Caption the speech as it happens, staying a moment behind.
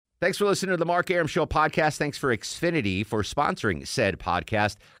Thanks for listening to the Mark Arum Show podcast. Thanks for Xfinity for sponsoring said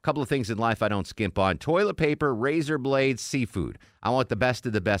podcast. A couple of things in life I don't skimp on. Toilet paper, razor blades, seafood. I want the best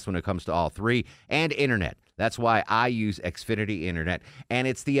of the best when it comes to all three. And internet. That's why I use Xfinity Internet. And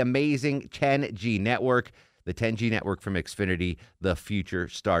it's the amazing 10G network. The 10G network from Xfinity. The future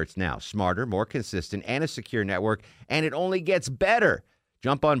starts now. Smarter, more consistent, and a secure network. And it only gets better.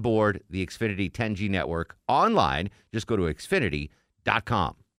 Jump on board the Xfinity 10G network online. Just go to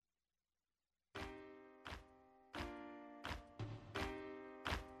Xfinity.com.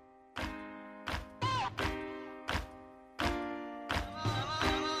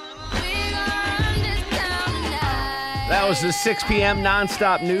 That was the 6 p.m.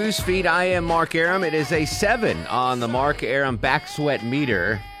 nonstop news feed. I am Mark Arum. It is a 7 on the Mark Arum back sweat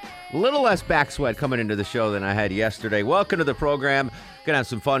meter. A little less back sweat coming into the show than I had yesterday. Welcome to the program. Going to have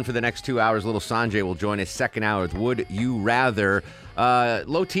some fun for the next 2 hours. Little Sanjay will join us second hour with Would You Rather.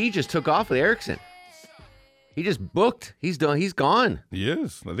 Low T just took off with Erickson. He just booked. He's done. He's gone. He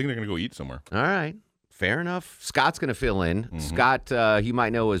is. I think they're going to go eat somewhere. All right. Fair enough. Scott's going to fill in. Mm-hmm. Scott, you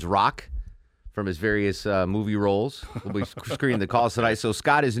might know as Rock from his various movie roles. We'll be screening the calls tonight. So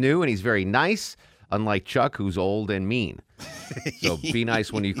Scott is new, and he's very nice, unlike Chuck, who's old and mean. So be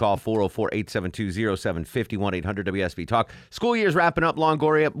nice when you call 404-872-0750, 1-800-WSB-TALK. School year's wrapping up,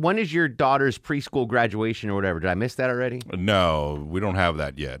 Longoria. When is your daughter's preschool graduation or whatever? Did I miss that already? No, we don't have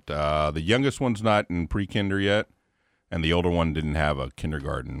that yet. The youngest one's not in pre-kinder yet, and the older one didn't have a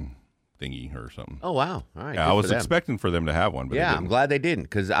kindergarten thingy or something. Oh, wow. All right. Yeah, I was expecting for them to have one, but yeah, I'm glad they didn't,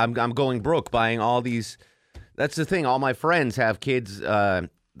 because I'm going broke buying all these. That's the thing. All my friends have kids,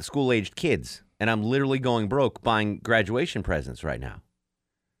 school-aged kids, and I'm literally going broke buying graduation presents right now.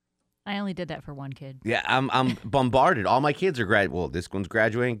 I only did that for one kid. Yeah, I'm bombarded. All my kids are well, this one's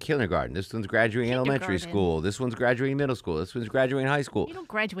graduating kindergarten. This one's graduating elementary school. This one's graduating middle school. This one's graduating high school. You don't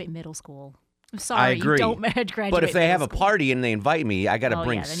graduate middle school. I'm sorry, I agree. You don't graduate. But if they have a party and they invite me, I got to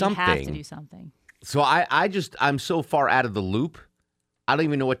bring something. You have to do something. So I'm so far out of the loop. I don't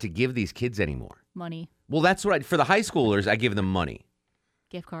even know what to give these kids anymore. Money. Well, that's what for the high schoolers, I give them money.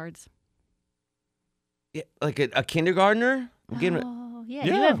 Gift cards. Yeah, like a kindergartner.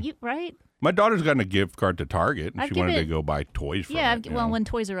 Yeah. Right. My daughter's gotten a gift card to Target, and she wanted to go buy toys for it. Yeah, when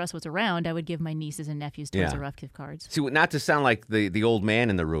Toys R Us was around, I would give my nieces and nephews Toys R Us gift cards. See, not to sound like the old man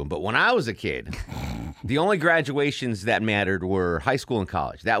in the room, but when I was a kid, the only graduations that mattered were high school and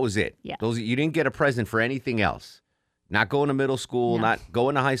college. That was it. Yeah. You didn't get a present for anything else. Not going to middle school, not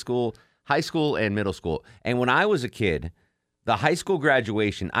going to high school and middle school. And when I was a kid, the high school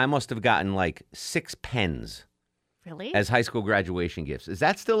graduation, I must have gotten like 6 pens. Really? As high school graduation gifts. Is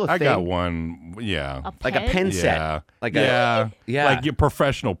that still a thing? I got one, yeah. Like a pen set. Yeah. Like Like your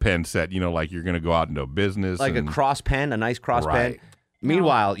professional pen set, like you're going to go out into business. Like a cross pen, a nice cross pen.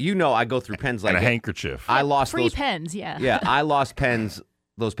 Meanwhile, I go through pens like and a handkerchief. I lost free those pens, yeah. Yeah, I lost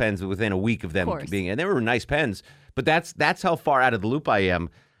those pens within a week of them being, and they were nice pens. But that's how far out of the loop I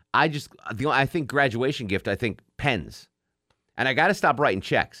am. I think graduation gift, I think pens. And I got to stop writing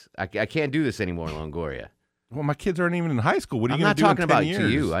checks. I can't do this anymore in Longoria. Well, my kids aren't even in high school. What are you going to do in 10 years? I'm not talking about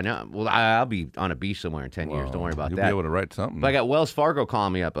to you. I know. Well, I'll be on a beach somewhere in 10 years. Don't worry about that. You'll be able to write something. But I got Wells Fargo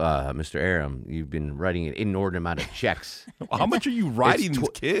calling me up. Mr. Arum, you've been writing an inordinate amount of checks. How much are you writing these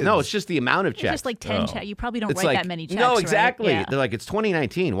kids? No, it's just the amount of checks. It's just like 10 checks. You probably don't write that many checks. No, exactly. Right? Yeah. They're like, it's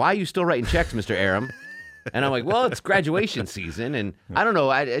 2019. Why are you still writing checks, Mr. Arum? And I'm like, well, it's graduation season. And I don't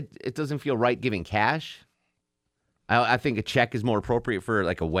know. It doesn't feel right giving cash. I think a check is more appropriate for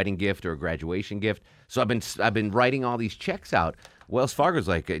like a wedding gift or a graduation gift. So I've been writing all these checks out. Wells Fargo's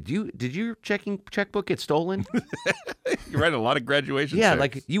like, did your checkbook get stolen? You write a lot of graduation checks. Yeah,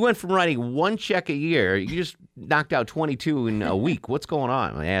 like you went from writing one check a year, you just knocked out 22 in a week. What's going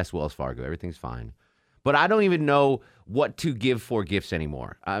on? I asked Wells Fargo. Everything's fine. But I don't even know what to give for gifts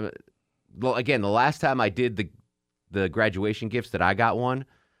anymore. Well, again, the last time I did the graduation gifts that I got it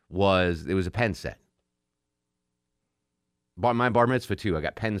was a pen set. My bar mitzvah too. I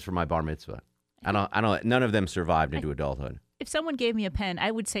got pens for my bar mitzvah. None of them survived into adulthood. If someone gave me a pen, I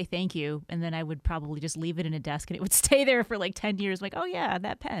would say thank you, and then I would probably just leave it in a desk, and it would stay there for like 10 years. Like, oh yeah,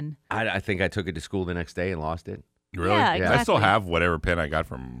 that pen. I think I took it to school the next day and lost it. Really? Yeah, exactly. I still have whatever pen I got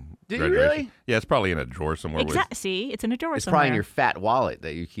from graduation. You really? Yeah, it's probably in a drawer somewhere. See, it's in a drawer it's somewhere. It's probably in your fat wallet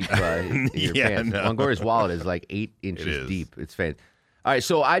that you keep in your pants. No. Longoria's wallet is like 8 inches deep. It's fantastic. All right,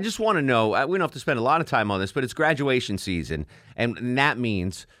 so I just want to know, we don't have to spend a lot of time on this, but it's graduation season, and that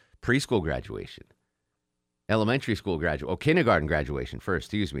means preschool graduation, elementary school kindergarten graduation first,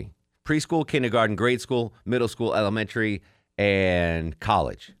 excuse me. Preschool, kindergarten, grade school, middle school, elementary, and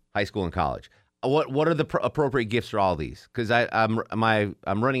college, high school and college. What are the appropriate gifts for all these? Because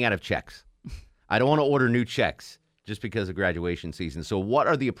I'm running out of checks. I don't want to order new checks just because of graduation season. So what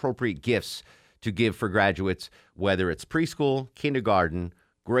are the appropriate gifts to give for graduates, whether it's preschool, kindergarten,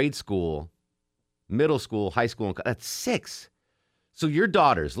 grade school, middle school, high school? That's 6. So your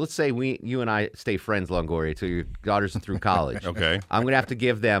daughters, let's say you and I stay friends, Longoria, till your daughters are through college. Okay. I'm going to have to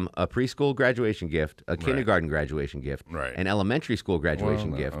give them a preschool graduation gift, a kindergarten graduation gift, Right. an elementary school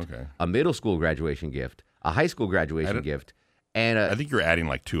graduation gift, okay. a middle school graduation gift, a high school graduation gift, and I think you're adding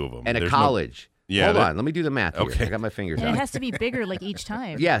like 2 of them. and a There's college. Yeah, Hold that- on, let me do the math here. Okay. I got my fingers And out. it has to be bigger like each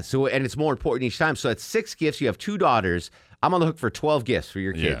time. Yeah, so and it's more important each time. So that's 6 gifts. You have 2 daughters. I'm on the hook for 12 gifts for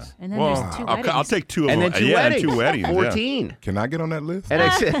your Yeah. kids. And then well, there's 2 I'll weddings. take 2 of And them. then 2 yeah, weddings. and 2 weddings. Yeah. 14. Can I get on that list? And,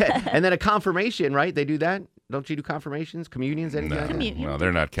 and then a confirmation, right? They do that? Don't you do confirmations, communions, anything like that? No,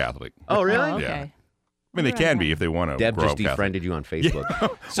 they're not Catholic. Oh, really? Oh, okay. Yeah. I mean, they can be if they want to. Deb grow just up Catholic. defriended you on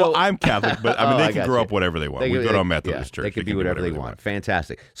Facebook. So I'm Catholic, but I mean, Oh, they I can got grow you. up whatever they want. They We can- go to a Methodist church. They can do do whatever they want.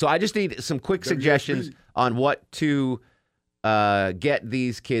 Fantastic. So I just need some quick suggestions on what to get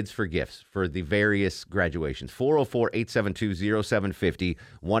these kids for gifts for the various graduations. 404-872-0750,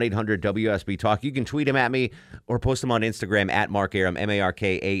 1-800-WSB Talk. You can tweet them at me or post them on Instagram at Mark Arum,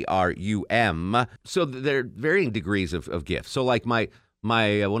 MarkArum. So they're varying degrees of gifts. So like my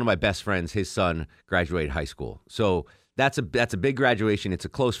one of my best friends, his son graduated high school. So that's a big graduation. It's a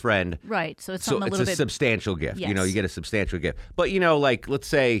close friend. Right. So it's So something a it's little a bit. substantial gift. You know, Yes. you get a substantial gift. But like let's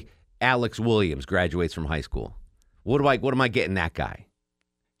say Alex Williams graduates from high school. What am I getting that guy?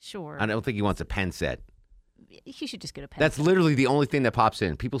 Sure. I don't think he wants a pen set. He should just get a pen. That's literally the only thing that pops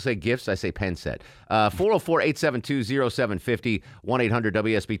in. People say gifts, I say pen set. 404-872-0750,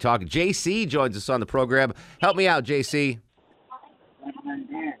 1-800-WSB Talk. JC joins us on the program. Help me out, JC.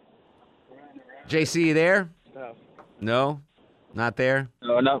 JC, you there? No. No? Not there?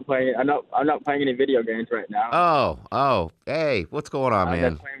 No, I'm not playing. I'm not playing any video games right now. Oh. Hey, what's going on, I'm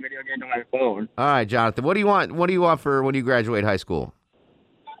man? just playing video games on my phone. All right, Jonathan. What do you want? What do you want for when you graduate high school?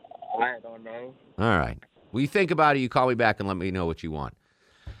 I don't know. All right. Well, you think about it. You call me back and let me know what you want.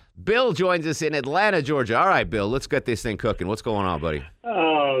 Bill joins us in Atlanta, Georgia. All right, Bill, let's get this thing cooking. What's going on, buddy?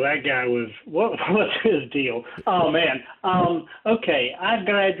 Oh, that guy was what's his deal? Oh man. Okay, I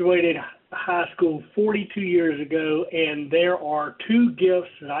graduated high school 42 years ago, and there are 2 gifts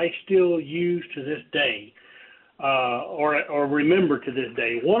that I still use to this day, or remember to this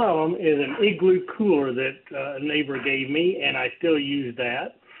day. One of them is an Igloo cooler that a neighbor gave me, and I still use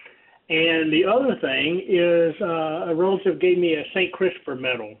that. And the other thing is a relative gave me a St. Christopher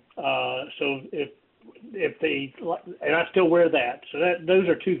medal. So if they, and I still wear that. So those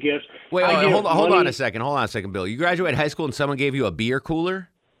are 2 gifts. Wait, I give hold on money- a second. Hold on a second, Bill. You graduated high school and someone gave you a beer cooler?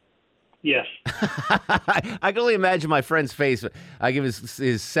 Yes. I can only imagine my friend's face. I give his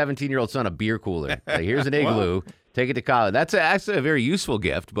 17-year-old son a beer cooler. Like, here's an Igloo. Take it to college. That's actually a very useful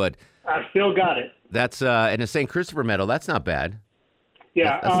gift, but I still got it. that's and a St. Christopher medal. That's not bad.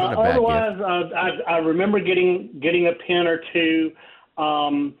 Yeah. That's not a bad Otherwise, I remember getting a pen or 2,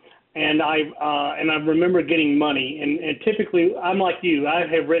 and I remember getting money. And typically, I'm like you. I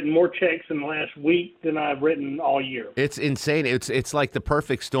have written more checks in the last week than I've written all year. It's insane. It's like the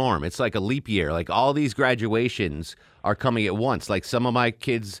perfect storm. It's like a leap year. Like all these graduations are coming at once. Like some of my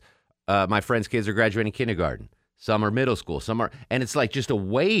kids, my friends' kids are graduating kindergarten. Some are middle school. Some are, and it's like just a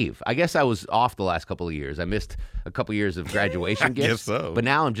wave. I guess I was off the last couple of years. I missed a couple years of graduation gifts. guess so. But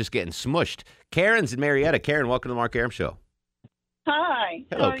now I'm just getting smushed. Karen's in Marietta. Karen, welcome to the Mark Arum Show. Hi.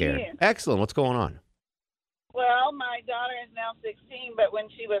 Hello, how are Karen. you? Excellent. What's going on? Well, my daughter is now 16, but when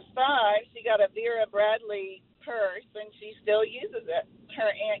she was 5, she got a Vera Bradley purse, and she still uses it. Her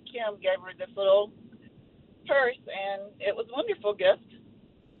Aunt Kim gave her this little purse, and it was a wonderful gift.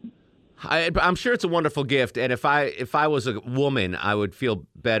 I'm sure it's a wonderful gift, and if I was a woman, I would feel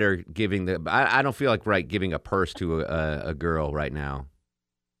better giving I don't feel like giving a purse to a girl right now.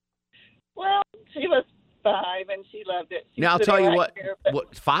 Well, she was 5, and she loved it. She Now I'll put tell it you right here, but-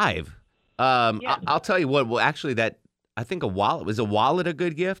 what 5. Yeah. I'll tell you what. Well, actually, I think a wallet was a wallet a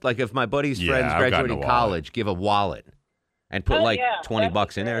good gift. Like if my buddy's Yeah, friends I've gotten graduating a wallet. college, give a wallet and put Oh, like yeah, $20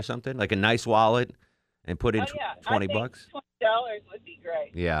 that'd be in there or great. something, like a nice wallet, and put in Oh, yeah. $20. I think $20 would be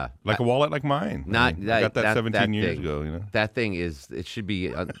great. Yeah, Like a wallet like mine. Not I mean, I got that 17 that years thing. ago, you know. That thing is. It should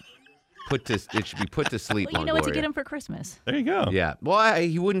be put to. It should be put to sleep. Well, you know what to Longoria. get him for Christmas. There you go. Yeah. Well,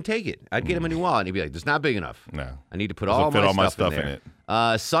 he wouldn't take it. I'd get him a new wallet, and he'd be like, "It's not big enough. No. I need to put Doesn't all fit my, all my stuff stuff in in there." it.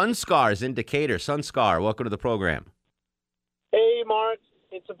 Sunscar's in Decatur. Sunscar, welcome to the program. Hey, Mark.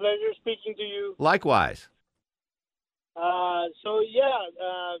 It's a pleasure speaking to you. Likewise.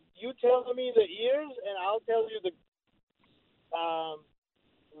 You tell me the years, and I'll tell you the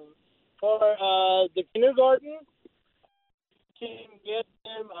for the kindergarten, can get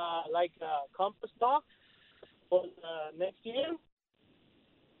them like a compass box for next year.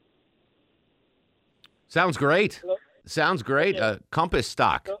 Sounds great. Hello? Sounds great. Yeah. Compass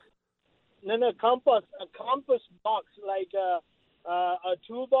stock. No, compass. A compass box, like a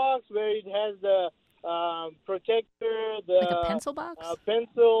toolbox where it has the protector, the Like a pencil box?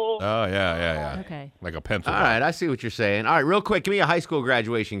 pencil. Oh, yeah. Okay. Like a pencil. All right, I see what you're saying. All right, real quick, give me a high school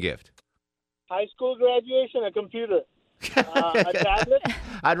graduation gift. High school graduation, a computer, a tablet.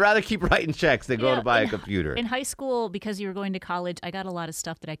 I'd rather keep writing checks than going Yeah, to buy a in- computer. In high school, because you were going to college, I got a lot of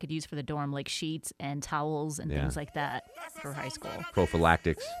stuff that I could use for the dorm, like sheets and towels and Yeah. things like that for high school.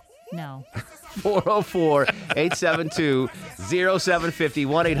 Prophylactics. No. 404-872-0750,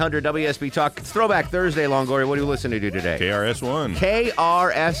 1-800-WSB Talk. It's Throwback Thursday, Longoria. What are you listening to today? KRS-One.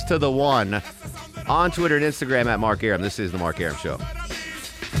 KRS to the 1 on Twitter and Instagram at Mark Arum. This is The Mark Arum Show.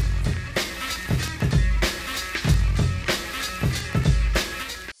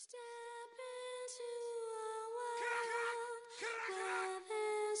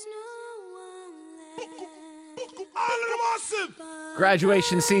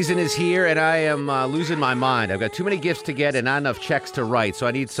 Graduation season is here, and I am losing my mind. I've got too many gifts to get and not enough checks to write, so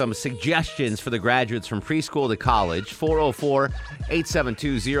I need some suggestions for the graduates from preschool to college.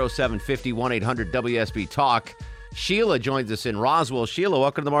 404-872-0750, 1-800-WSB Talk. Sheila joins us in Roswell. Sheila,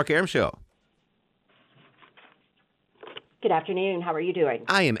 welcome to the Mark Arum Show. Good afternoon. How are you doing?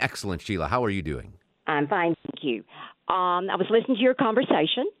 I am excellent, Sheila. How are you doing? I'm fine, thank you. I was listening to your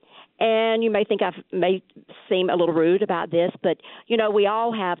conversation, and you may think I may seem a little rude about this, but, you know, we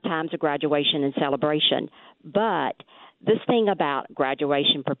all have times of graduation and celebration. But this thing about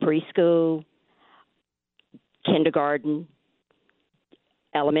graduation for preschool, kindergarten,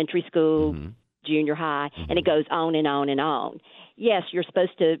 elementary school, junior high, and it goes on and on and on. Yes, you're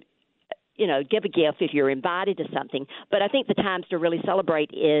supposed to, you know, give a gift if you're invited to something, but I think the times to really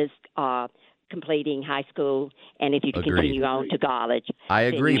celebrate is completing high school, and if you Agreed. continue on to college. I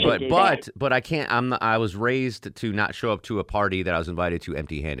then agree, you should do that. but I can't. I was raised to not show up to a party that I was invited to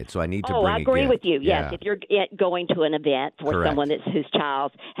empty-handed, so I need to bring I agree a gift. with you. Yes, Yeah. if you're going to an event for Correct. someone whose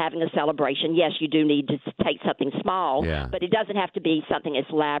child's having a celebration, yes, you do need to take something small, Yeah. but it doesn't have to be something as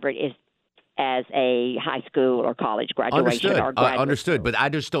elaborate as a high school or college graduation Understood. or graduate. Understood, but I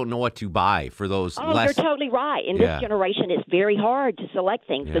just don't know what to buy for those Oh, less. you're totally right. In Yeah. this generation, it's very hard to select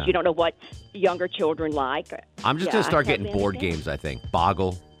things because Yeah. you don't know what younger children like. I'm just Yeah, going to start I have getting board anything. games, I think.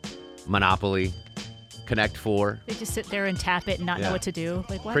 Boggle, Monopoly, Connect 4. They just sit there and tap it and not Yeah. know what to do.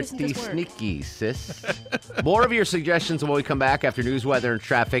 Like, why doesn't Pretty this work? sneaky, sis. More of your suggestions when we come back after news, weather, and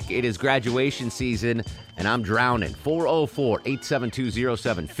traffic. It is graduation season, and I'm drowning.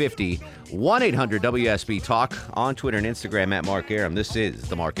 404-872-0750, 1-800-WSB Talk on Twitter and Instagram at Mark Arum. This is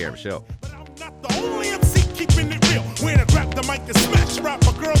The Mark Arum Show. Not the only MC keeping it real. When I grab the mic and smash rap,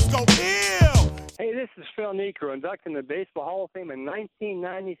 my girls go ill. Hey, this is Phil Niekro, inducted in the Baseball Hall of Fame in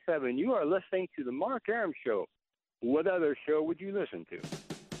 1997. You are listening to the Mark Arum Show. What other show would you listen to?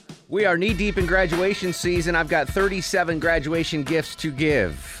 We are knee-deep in graduation season. I've got 37 graduation gifts to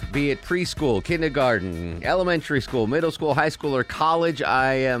give, be it preschool, kindergarten, elementary school, middle school, high school, or college.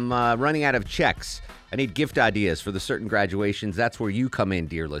 I am running out of checks. I need gift ideas for the certain graduations. That's where you come in,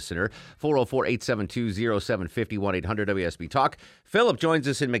 dear listener. 404-872-0750, 1-800-WSB Talk. Philip joins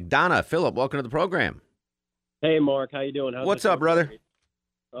us in McDonough. Philip, welcome to the program. Hey, Mark. How you doing? What's up, brother?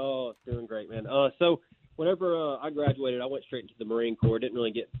 Oh, doing great, man. So whenever I graduated, I went straight into the Marine Corps. Didn't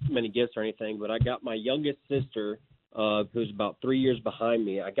really get many gifts or anything, but I got my youngest sister, who's about 3 years behind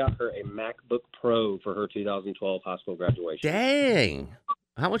me. I got her a MacBook Pro for her 2012 high school graduation. Dang.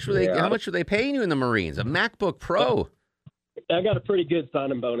 How much were they? Yeah. How much were they paying you in the Marines? A MacBook Pro. I got a pretty good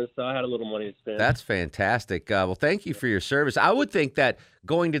signing bonus, so I had a little money to spend. That's fantastic. Well, thank you for your service. I would think that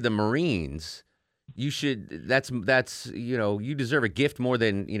going to the Marines, you should. That's you deserve a gift more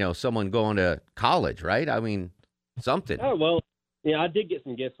than someone going to college, right? I mean, something. Oh well, yeah, I did get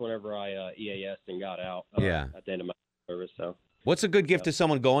some gifts whenever I EAS and got out. Yeah. At the end of my service. So What's a good gift to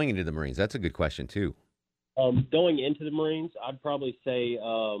someone going into the Marines? That's a good question too. going into the Marines, I'd probably say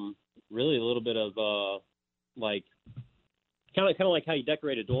really a little bit of like kind of like how you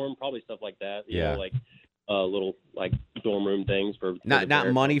decorate a dorm, probably stuff like that. You know, like little like dorm room things for Not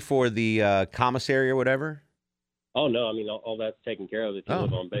the money for the commissary or whatever. Oh no, I mean all that's taken care of if you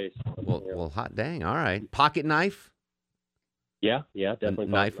live on base. Well, hot dang. All right, pocket knife. Yeah, definitely.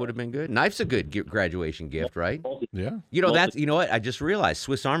 Knife would have been good. Knife's a good graduation gift, right? Yeah. That's what I just realized.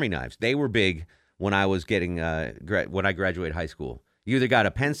 Swiss Army knives. They were big when I was getting when I graduated high school. You either got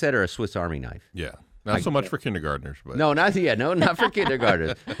a pen set or a Swiss Army knife. Yeah. Not so much for kindergartners, but No, not for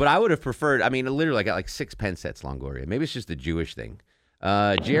kindergartners. But I would have preferred. I mean, literally, I got like 6 pen sets, Longoria. Maybe it's just a Jewish thing.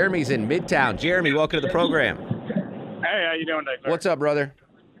 Jeremy's in Midtown. Jeremy, welcome to the program. Hey, how you doing today, sir? What's up, brother?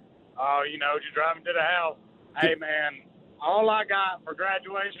 Oh, just driving to the house. Hey, man, all I got for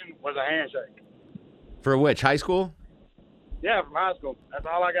graduation was a handshake. For which, high school? Yeah, from high school. That's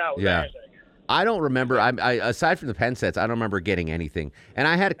all I got was a handshake. I don't remember. I aside from the pen sets, I don't remember getting anything. And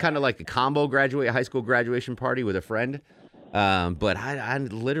I had kind of like a combo high school graduation party with a friend, but I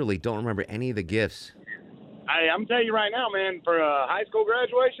literally don't remember any of the gifts. Hey, I'm telling you right now, man, for a high school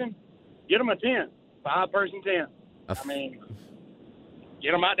graduation, get them a tent, 5-person tent.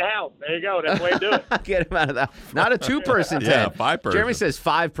 Get them out the house. There you go. That's the way to do it. Get them out of the house. Not a 2-person tent. 5-person. Jeremy says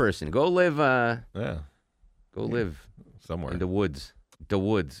 5-person. Go live. Go live somewhere in the woods. The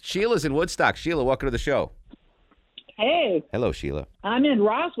woods. Sheila's in Woodstock. Sheila, welcome to the show. Hey. Hello, Sheila. I'm in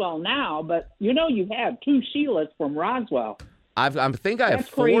Roswell now, but you have 2 Sheilas from Roswell. I think I have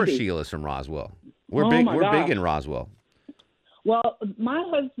 4 Sheilas from Roswell. We're big in Roswell. Well, my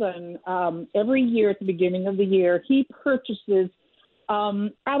husband, every year at the beginning of the year, he purchases,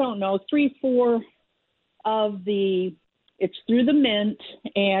 3-4 of the. It's through the Mint,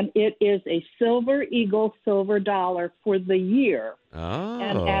 and it is a Silver Eagle silver dollar for the year. Oh.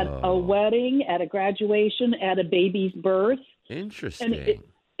 And at a wedding, at a graduation, at a baby's birth. Interesting.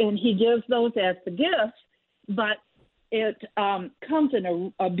 And he gives those as the gift, but it comes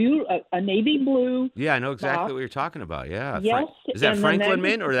in a navy blue. Yeah, I know exactly box. what you're talking about. Yeah. Yes. Is that and Franklin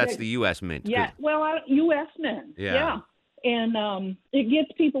Mint or that's the U.S. Mint? Yeah, U.S. Mint. Yeah. And it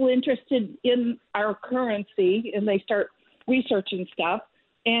gets people interested in our currency, and they start researching stuff.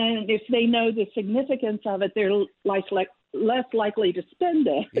 And if they know the significance of it, they're less likely to spend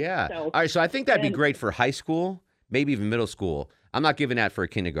it. Yeah. All right, so I think that'd be great for high school, maybe even middle school. I'm not giving that for a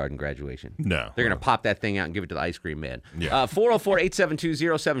kindergarten graduation. No. They're going to pop that thing out and give it to the ice cream man. Yeah.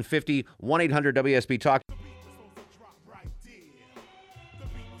 404-872-0750, 1-800-WSB-TALK.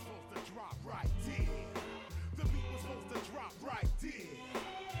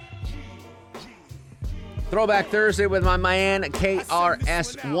 Throwback Thursday with my man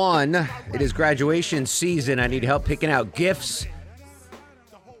KRS-One. It is graduation season. I need help picking out gifts.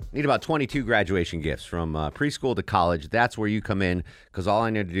 Need about 22 graduation gifts from preschool to college. That's where you come in because all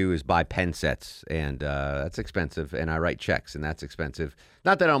I need to do is buy pen sets, and that's expensive, and I write checks, and that's expensive.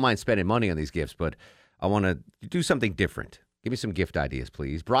 Not that I don't mind spending money on these gifts, but I want to do something different. Give me some gift ideas,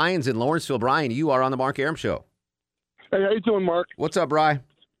 please. Brian's in Lawrenceville. Brian, you are on the Mark Arum Show. Hey, how you doing, Mark? What's up, Brian?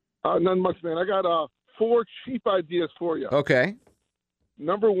 Not much, man. I got 4 cheap ideas for you. Okay.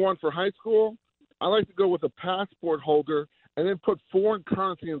 Number 1, for high school, I like to go with a passport holder and then put foreign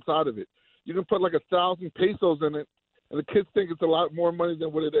currency inside of it. You can put like 1,000 pesos in it, and the kids think it's a lot more money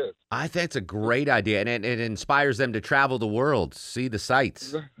than what it is. I think it's a great idea, and it inspires them to travel the world, see the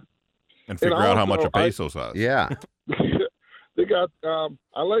sights. And figure out how much a peso is. Yeah. They got,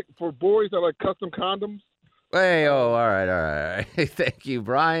 for boys, I like custom condoms. Hey, all right. Thank you,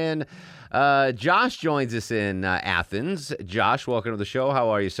 Brian. Josh joins us in Athens. Josh, welcome to the show. How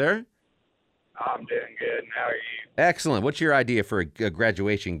are you, sir? I'm doing good. And how are you? Excellent. What's your idea for a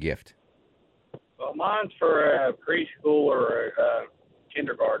graduation gift? Well, mine's for a preschool or a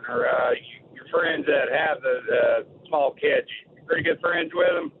kindergartner. Your friends that have those small kids, you pretty good friends with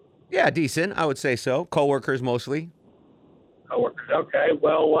them? Yeah, decent. I would say so. Coworkers mostly. Coworkers. Okay.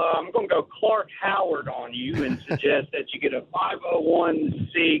 Well, I'm going to go Clark Howard on you and suggest that you get a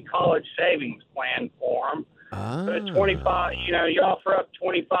 501c college savings plan for them. But 25, you offer up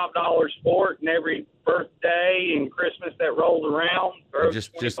 $25 for it, and every birthday and Christmas that rolls around, throw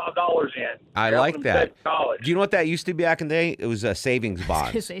 $25 in. I like that. Do you know what that used to be back in the day? It was a savings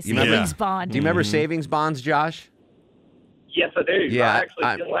bond. Savings bond. Do you remember savings bonds, Josh? Yes, I do. Yeah, I actually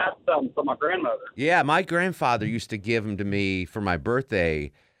still have some from my grandmother. Yeah, my grandfather used to give them to me for my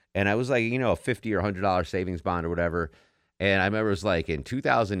birthday, and I was like, a $50 or $100 savings bond or whatever. And I remember it was like in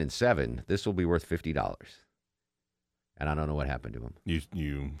 2007, this will be worth $50. And I don't know what happened to them.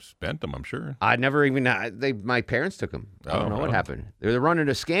 You spent them, I'm sure. I never even. My parents took them. I don't know what happened. They were running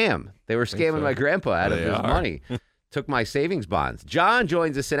a scam. They were scamming my grandpa out of his money. Took my savings bonds. John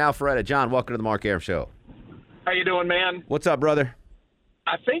joins us in Alpharetta. John, welcome to the Mark Arum Show. How you doing, man? What's up, brother?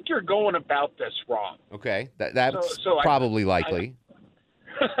 I think you're going about this wrong. Okay, that's probably likely.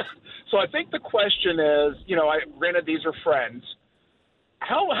 So I think the question is, granted these are friends.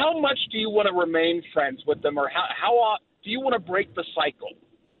 How much do you want to remain friends with them, or how do you want to break the cycle?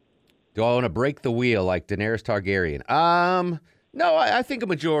 Do I want to break the wheel like Daenerys Targaryen? No, I think a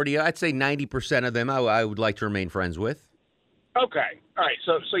majority. I'd say 90% of them I would like to remain friends with. Okay. All right.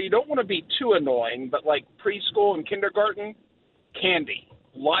 So you don't want to be too annoying, but like preschool and kindergarten, candy.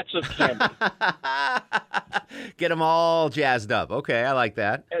 Lots of candy. Get them all jazzed up. Okay, I like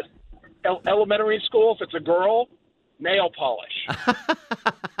that. Elementary school, if it's a girl, nail polish.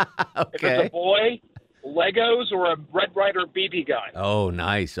 Okay. If it's a boy, Legos or a Red Ryder BB gun. Oh,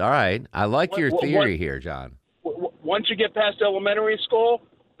 nice. All right. I like your theory here, John. Once you get past elementary school,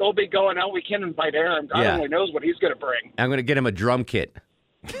 they'll be going, oh, we can't invite Aaron. God only knows what he's going to bring. I'm going to get him a drum kit.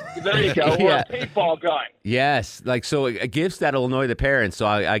 There you go. Or a paintball gun. Yes. Like, so gifts that'll annoy the parents, so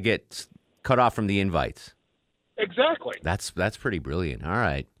I get cut off from the invites. Exactly. That's pretty brilliant. All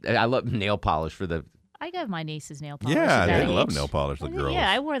right. I love nail polish for the... I got my nieces nail polish. Yeah, at that they love age. nail polish, the girls. Yeah,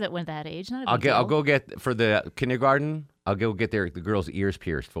 I wore that when that age. Not a I'll big deal. go get, for the kindergarten, I'll go get the girls' ears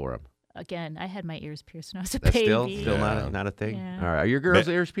pierced for them. Again, I had my ears pierced when I was a That's baby. still not a thing? Yeah. All right. Are your girls'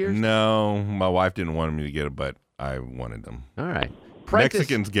 ears pierced? No, my wife didn't want me to get it, but I wanted them. All right.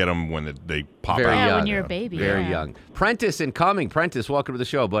 Mexicans get them when they pop Very out. young. when you're a baby. Very young. Prentice incoming. Prentice, welcome to the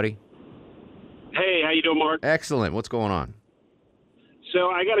show, buddy. Hey, how you doing, Mark? Excellent. What's going on? So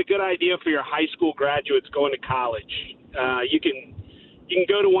I got a good idea for your high school graduates going to college. You can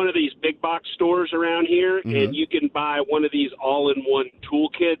go to one of these big box stores around here, and you can buy one of these all-in-one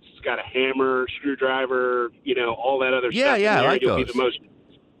toolkits. It's got a hammer, screwdriver, all that other stuff. Yeah, I like you'll those.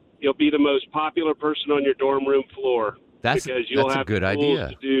 You'll be the most popular person on your dorm room floor. That's have a good tools idea.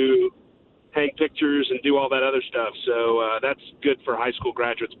 to do, hang pictures and do all that other stuff. So that's good for high school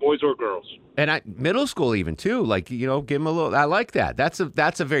graduates, boys or girls. And middle school even too. Like, give them a little. I like that. That's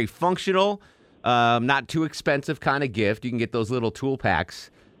a very functional, not too expensive kind of gift. You can get those little tool packs.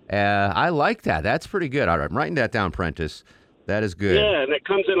 I like that. That's pretty good. All right, I'm writing that down, Prentice. That is good. Yeah, and it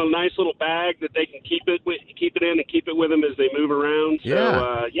comes in a nice little bag that they can keep it in and keep it with them as they move around.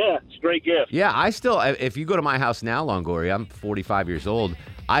 So, it's a great gift. Yeah, I still, if you go to my house now, Longoria, I'm 45 years old.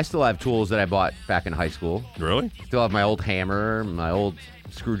 I still have tools that I bought back in high school. Really? Still have my old hammer, my old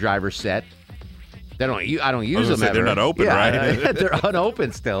screwdriver set. I don't use them ever. They're not open, right? They're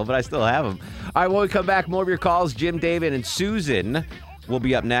unopened still, but I still have them. All right, when we come back, more of your calls. Jim, David, and Susan will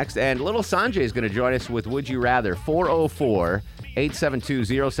be up next. And little Sanjay is going to join us with Would You Rather, 404-872-0750,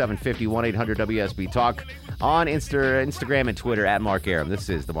 1-800-WSB Talk on Instagram and Twitter at Mark Arum. This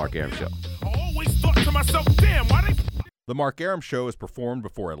is The Mark Arum Show. The Mark Arum Show is performed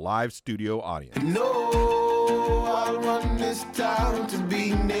before a live studio audience. No, I want this town to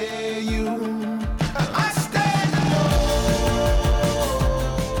be near you. I stand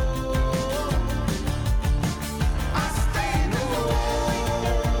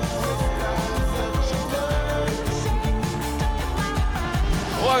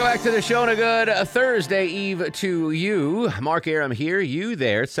Welcome back to the show and a good Thursday Eve to you. Mark Arum here, you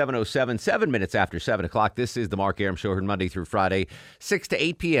there, 7:07, 7 minutes after 7 o'clock. This is the Mark Arum Show, heard Monday through Friday, 6 to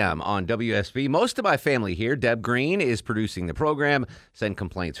 8 p.m. on WSB. Most of my family here. Deb Green is producing the program. Send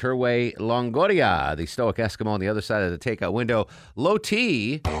complaints her way. Longoria, the stoic Eskimo on the other side of the takeout window. Low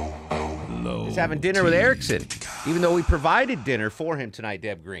T is having dinner with Erickson. Even though we provided dinner for him tonight,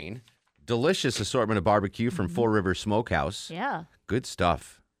 Deb Green. Delicious assortment of barbecue from Four Rivers Smokehouse. Yeah. Good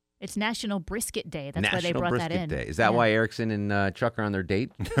stuff. It's National Brisket Day. That's why they National brought Brisket that in. Day. Is that why Erickson and Chuck are on their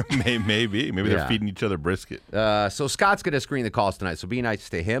date? Maybe they're Yeah. feeding each other brisket. So Scott's going to screen the calls tonight, so be nice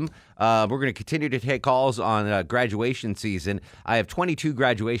to him. We're going to continue to take calls on graduation season. I have 22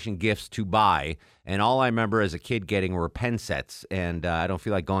 graduation gifts to buy, and all I remember as a kid getting were pen sets, and I don't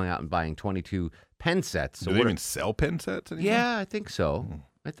feel like going out and buying 22 pen sets. So Do they even sell pen sets anymore? Yeah, I think so.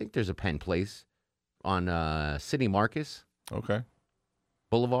 I think there's a pen place on City Marcus. Okay.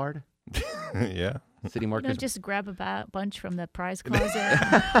 Boulevard. Yeah. City Marcus. Just grab a bunch from the prize closet.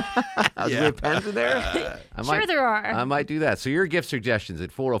 There pens in there? Sure there are. I might do that. So your gift suggestions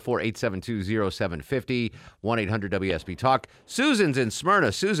at 404-872-0750, 1-800-WSB Talk. Susan's in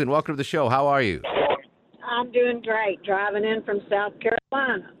Smyrna. Susan, welcome to the show. How are you? I'm doing great, driving in from South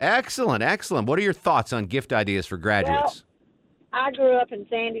Carolina. Excellent, excellent. What are your thoughts on gift ideas for graduates? I grew up in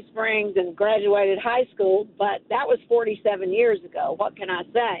Sandy Springs and graduated high school, but that was 47 years ago. What can I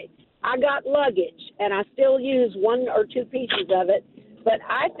say? I got luggage, and I still use one or two pieces of it, but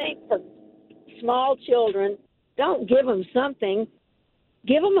I think for small children, don't give them something.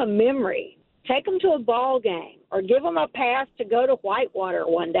 Give them a memory. Take them to a ball game or give them a pass to go to Whitewater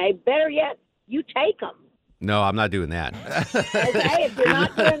one day. Better yet, you take them. No, I'm not doing that. Okay, if you're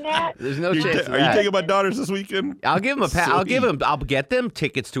not doing that, There's no chance of Are that. you taking my daughters this weekend? I'll give them I'll get them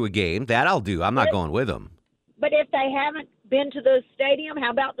tickets to a game. That I'll do. I'm not going with them. but if they haven't been to the stadium,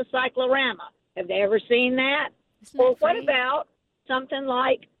 how about the Cyclorama? Have they ever seen that? Or what about something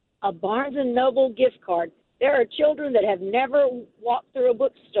like a Barnes & Noble gift card? There are children that have never walked through a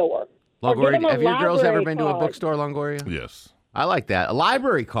bookstore. Or give Longoria, them a have your girls ever library been to a card. bookstore, Longoria? Yes. I like that. A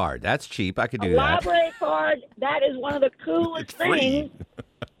library card. That's cheap. I could do A that. library card, that is one of the coolest free. things,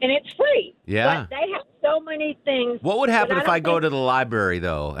 and it's free. Yeah. But they have so many things. What would happen that if I don't go think- to the library,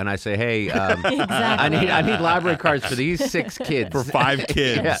 though, and I say, hey, Exactly. I need library cards for these 6 kids. For 5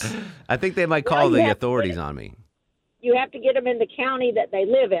 kids. Yeah. I think they might call you the have to authorities on me. You have to get them in the county that they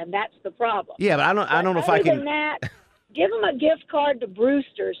live in. That's the problem. Yeah, but I don't know if I Other can. than that, give them a gift card to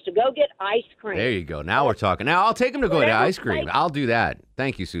Brewster's to go get ice cream. There you go. Now we're talking. Now I'll take them to go to Whatever ice cream. place- I'll do that.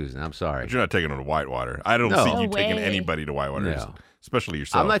 Thank you, Susan. I'm sorry. But you're not taking them to Whitewater. I don't No. see No you taking way. anybody to Whitewater, No. especially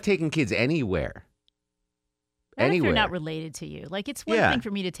yourself. I'm not taking kids anywhere. Not if Anywhere. they're not related to you. Like, it's one Yeah. thing for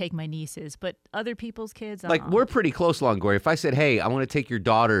me to take my nieces, but other people's kids, Like, we're pretty close, Longoria. If I said, hey, I want to take your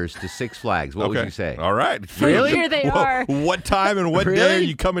daughters to Six Flags, what would Okay. you say? All right. Really? Here they are. What time and what day are Really?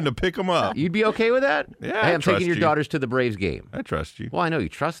 you coming to pick them up? You'd be okay with that? Yeah, Hey, I I'm trust taking your you. daughters to the Braves game. I trust you. Well, I know you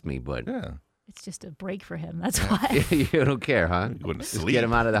trust me, but Yeah. It's just a break for him. That's why. you don't care, huh? You wouldn't Just sleep. get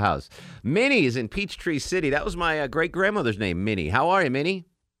him out of the house. Minnie is in Peachtree City. That was my great-grandmother's name, Minnie. How are you, Minnie?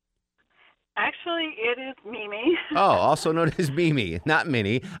 Actually, it is Mimi. Oh, also known as Mimi, not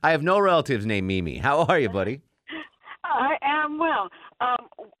Minnie. I have no relatives named Mimi. How are you, buddy? I am well.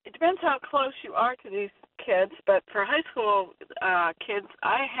 It depends how close you are to these kids, but for high school kids,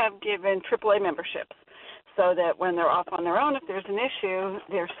 I have given AAA memberships so that when they're off on their own, if there's an issue,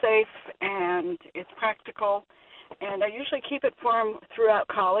 they're safe and it's practical. And I usually keep it for them throughout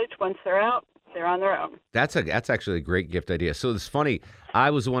college. Once they're out, they're on their own. That's actually a great gift idea. So it's funny. I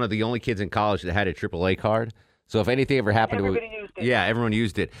was one of the only kids in college that had a AAA card. So if anything ever happened Everybody to used it. yeah, everyone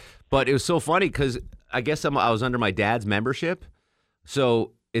used it. But it was so funny because I guess I was under my dad's membership.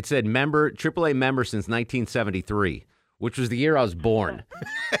 So it said AAA member since 1973, which was the year I was born.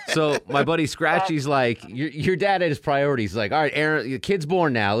 So my buddy Scratchy's like, your dad had his priorities. Like, all right, Aaron, your kid's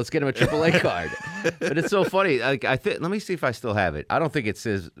born now. Let's get him a AAA card. But it's so funny. Like, let me see if I still have it. I don't think it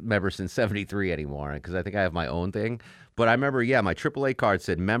says member since 73 anymore because I think I have my own thing. But I remember, my AAA card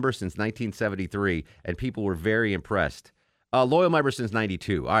said member since 1973, and people were very impressed. Loyal member since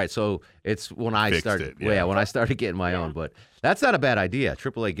 92. All right, so it's when I Fixed started. it, yeah. When I started getting my own. But that's not a bad idea.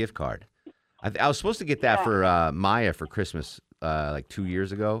 AAA gift card. I was supposed to get that for Maya for Christmas like 2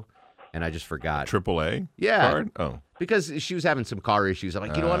 years ago, and I just forgot. AAA Yeah. card? Oh. Because she was having some car issues. I'm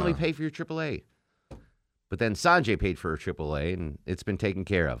like, you know what? Let me pay for your AAA. But then Sanjay paid for her AAA, and it's been taken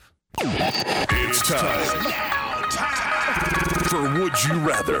care of. It's time. For Would You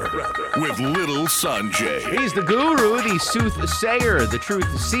Rather with Little Sanjay. He's the guru, the soothsayer, the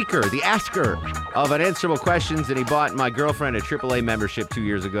truth seeker, the asker of unanswerable questions, and he bought my girlfriend a AAA membership 2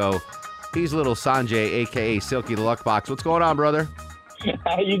 years ago. He's Little Sanjay, a.k.a. Silky the Luck Box. What's going on, brother?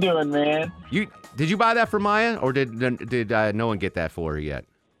 How you doing, man? Did you buy that for Maya, or did no one get that for her yet?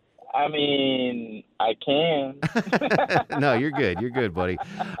 I mean, I can. No, you're good. You're good, buddy.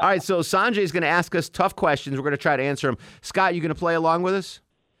 All right, so Sanjay's going to ask us tough questions. We're going to try to answer them. Scott, you going to play along with us?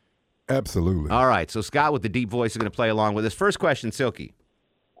 Absolutely. All right, so Scott with the deep voice is going to play along with us. First question, Silky.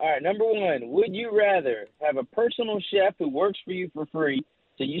 All right, number one, would you rather have a personal chef who works for you for free,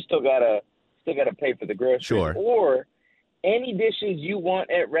 so you still gotta pay for the groceries, Sure. or any dishes you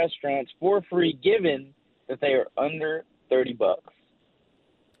want at restaurants for free, given that they are under $30?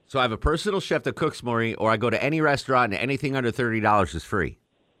 So I have a personal chef that cooks for me, or I go to any restaurant and anything under $30 is free.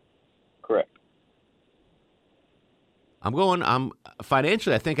 Correct. I'm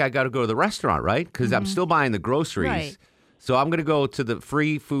financially, I think I got to go to the restaurant, right? Because I'm still buying the groceries. Right. So I'm going to go to the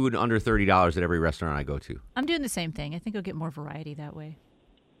free food under $30 at every restaurant I go to. I'm doing the same thing. I think I'll get more variety that way.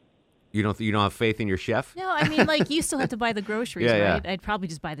 You don't have faith in your chef? No, I mean, like, you still have to buy the groceries, Yeah, right? I'd probably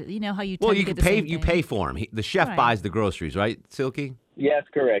just buy the, how you Well, tend you to can get the pay. same You thing. pay for him. The chef Right. buys the groceries, right, Silky? Yes,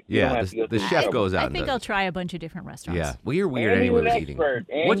 correct. You Yeah, don't have to go the through chef trouble. goes out. I and think does I'll it. try a bunch of different restaurants. Yeah, well, you're weird And anyway you're an with eating. expert,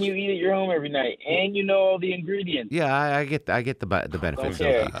 and What's- you eat at your home every night, and you know all the ingredients. Yeah, I get the benefits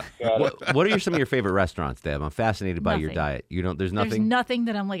Okay, of got it. What are some of your favorite restaurants, Deb? I'm fascinated by your Nothing. diet. There's There's nothing. nothing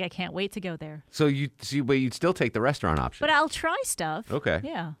that I'm like, I can't wait to go there. So but you'd still take the restaurant option. But I'll try stuff. Okay.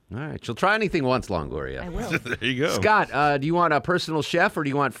 Yeah. All right, she'll try anything once, Longoria. I will. There you go. Scott, do you want a personal chef or do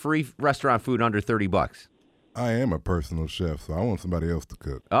you want free restaurant food under $30? I am a personal chef, so I want somebody else to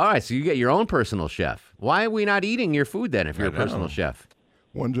cook. All right, so you get your own personal chef. Why are we not eating your food then if you're a I know. personal chef?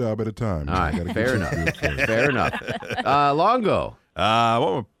 One job at a time. All right, Gotta fair get enough. some good food. Fair enough. Longo. I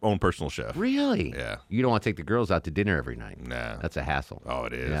want my own personal chef. Really? Yeah. You don't want to take the girls out to dinner every night. Nah. That's a hassle. Oh,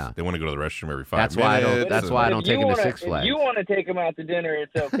 it is. Yeah. They want to go to the restroom every 5 That's minutes. why I don't- that's why I don't If take you them to wanna- Six Flags. If you want to take them out to dinner,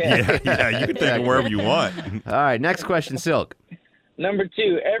 it's okay. Yeah, you can take them wherever you want. All right, next question, Silk. Number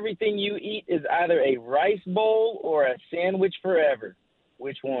 2, everything you eat is either a rice bowl or a sandwich forever.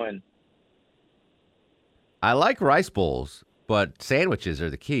 Which one? I like rice bowls, but sandwiches are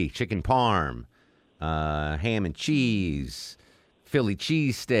the key. Chicken parm, ham and cheese, Philly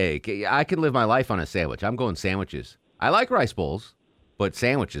cheesesteak. I can live my life on a sandwich. I'm going sandwiches. I like rice bowls, but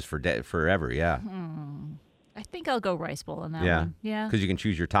sandwiches forever, yeah. I think I'll go rice bowl on that Yeah. one. Yeah. Because you can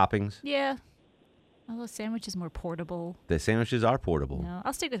choose your toppings. Yeah. Although sandwich is more portable. The sandwiches are portable. No,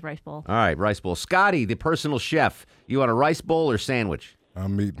 I'll stick with rice bowl. All right, rice bowl. Scotty, the personal chef, you want a rice bowl or sandwich?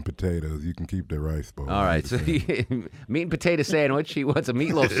 I'm meat and potatoes. You can keep the rice bowl. All right, so meat and potato sandwich. He wants a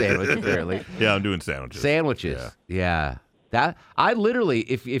meatloaf sandwich, apparently. Yeah, I'm doing sandwiches. Sandwiches. Yeah. That I literally,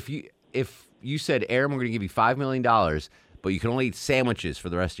 if you said, Aaron, we're going to give you $5 million, but you can only eat sandwiches for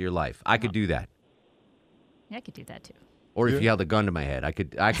the rest of your life, I could do that. Yeah, I could do that too. Or if you held a gun to my head, I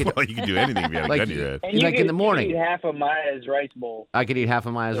could. Well, you can do anything if you have a gun to your head. And you Like could in the morning. eat half of Maya's rice bowl. I could eat half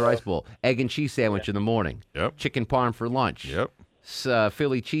of Maya's rice bowl. Egg and cheese sandwich in the morning. Yep. Chicken parm for lunch. Yep.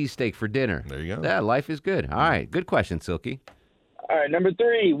 Philly cheesesteak for dinner. There you go. Yeah, life is good. All right, good question, Silky. All right, number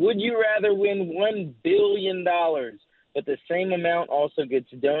 3, would you rather win $1 billion, but the same amount also gets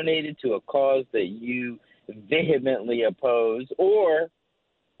donated to a cause that you vehemently oppose, or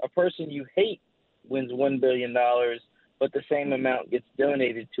a person you hate wins $1 billion, but the same amount gets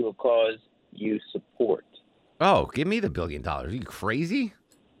donated to a cause you support? Oh, give me the $1 billion. Are you crazy?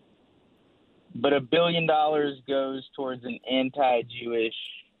 But $1 billion goes towards an anti-Jewish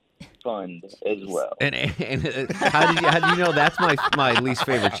fund as well. And how do you know that's my least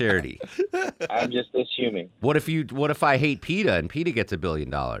favorite charity? I'm just assuming. What if I hate PETA and PETA gets $1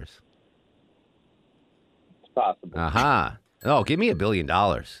 billion? It's possible. Aha. Oh, give me $1 billion.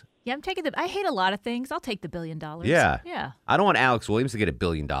 Yeah, I'm taking I hate a lot of things. I'll take the $1 billion. Yeah. Yeah. I don't want Alex Williams to get $1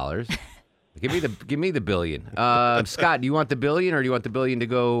 billion. Give me the billion. Scott, do you want the billion, or do you want the billion to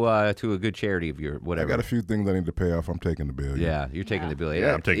go to a good charity of your whatever? I got a few things I need to pay off. I'm taking the billion. Yeah, you're taking the billion.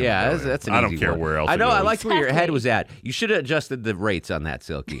 Yeah, I'm taking the billion. That's an I don't easy care one. where else I it know. I goes. liked where your head was at. You should have adjusted the rates on that,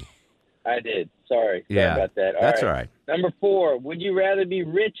 Silky. I did. Sorry Yeah, about that. that's all right. Number 4, would you rather be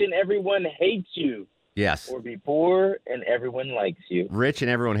rich and everyone hates you, Yes. or be poor and everyone likes you? Rich and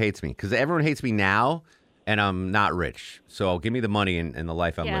everyone hates me, because everyone hates me now, and I'm not rich. So give me the money and the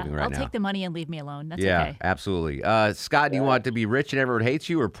life I'm living right I'll now. take the money and leave me alone. That's yeah, okay. absolutely. Scott, do you want to be rich and everyone hates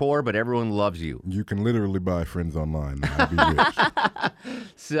you, or poor but everyone loves you? You can literally buy friends online. I'll be rich.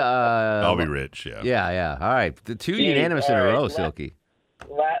 So, I'll be rich, yeah. Yeah. All right. The two Steve, unanimous in a all right, row, Silky.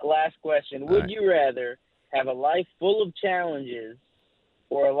 Last question. Would you rather have a life full of challenges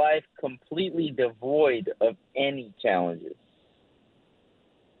or a life completely devoid of any challenges?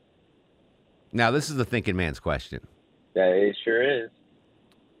 Now, this is the thinking man's question, It sure is.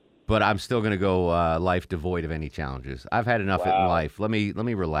 but I'm still going to go life devoid of any challenges. I've had enough in life. Let me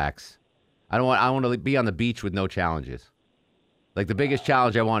relax. I want to be on the beach with no challenges. Like, the biggest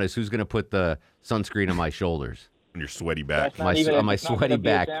challenge I want is who's going to put the sunscreen on my shoulders. On your sweaty back. On my sweaty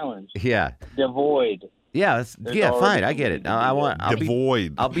back. Yeah. Devoid. Yeah, fine. I get it. I'll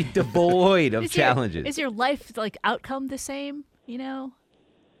devoid. I'll be devoid of challenges. Is your life outcome the same? You know.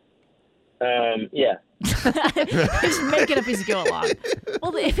 Yeah. Just make it up as you go along.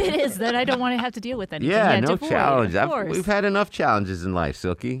 Well, if it is, then I don't want to have to deal with anything. Yeah, no devoid, challenge. of course. We've had enough challenges in life,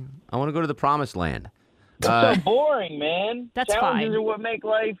 Silky. I want to go to the promised land. It's so boring, man. That's challenges fine. are what make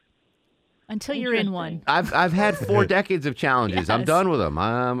life. Until you're in one. I've had 4 decades of challenges. I'm Yes. done with them.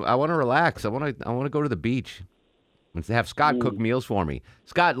 I want to relax. I want to go to the beach and have Scott cook meals for me.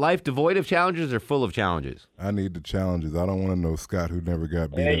 Scott, life devoid of challenges or full of challenges? I need the challenges. I don't want to know Scott who never got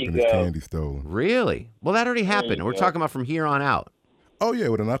beat There up you and his go. candy stolen. Really? Well, that already happened. you We're go. talking about from here on out. Oh, yeah,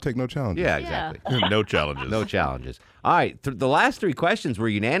 well, then I'll take no challenges. Yeah, exactly. No challenges. No challenges. All right. The last 3 questions were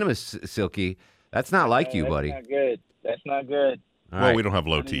unanimous, Silky. That's not like you, That's buddy. not good. That's not good. All Well, right. we don't have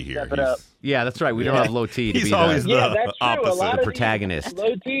low T here. Step it up. Yeah, that's right. We don't have low T to He's be always the, the Yeah, that's true. A opposite. lot the of protagonist.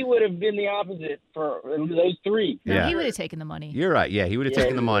 Low T would have been the opposite for those 3. No, Yeah. he would have taken the money. You're right. Yeah, he would have Yeah,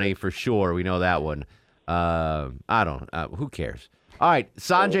 taken the he money for sure. We know that one. I don't. Who cares? All right.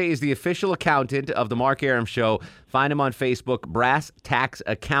 Sanjay is the official accountant of the Mark Arum Show. Find him on Facebook, Brass Tax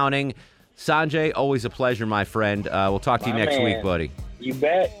Accounting. Sanjay, always a pleasure, my friend. We'll talk to you My next man. week, buddy. You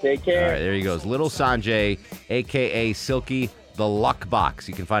bet. Take care. All right, there he goes. Little Sanjay, a.k.a. Silky the Luck Box.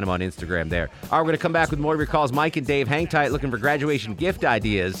 You can find him on Instagram there. All right, we're going to come back with more of your calls. Mike and Dave, hang tight, looking for graduation gift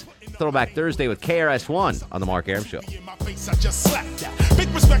ideas. Throwback Thursday with KRS-One on The Mark Arum Show. My face, I just slapped that. Big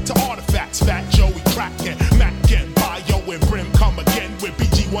respect to artifacts, Fat Joey Kraken, Mac and Bio and Brim come again with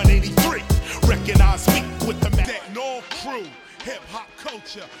BG 183. Recognize me with the Mac. No crew, hip hop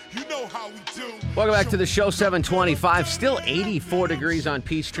culture, you know how Welcome back to the show, 725. Still 84 degrees on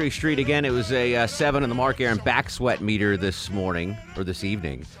Peachtree Street. Again, it was a 7 on the Mark Arum back sweat meter this morning, or this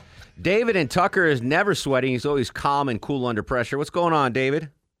evening. David in Tucker is never sweating. He's always calm and cool under pressure. What's going on, David?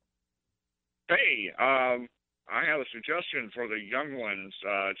 Hey, I have a suggestion for the young ones.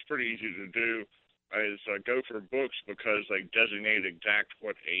 It's pretty easy to do. Is go for books because they designate exact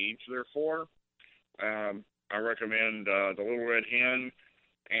what age they're for. I recommend The Little Red Hen,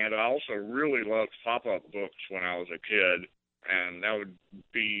 and I also really loved pop-up books when I was a kid, and that would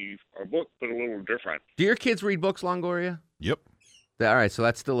be a book but a little different. Do your kids read books, Longoria? Yep. All right, so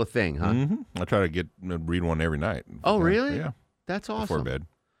that's still a thing, huh? Mm-hmm. I try to read one every night. Oh, really? Yeah. That's awesome. Before bed.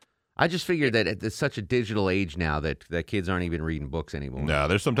 I just figured that it's such a digital age now that kids aren't even reading books anymore. No,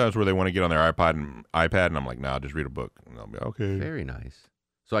 there's sometimes where they want to get on their iPad, and I'm like, no, just read a book. And they'll be okay. Very nice.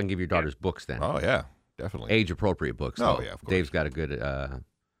 So I can give your daughters books then. Oh, yeah, definitely. Age-appropriate books. Oh, though. yeah, of course. Dave's got a good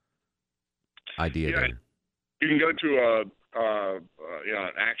idea there. You can go to an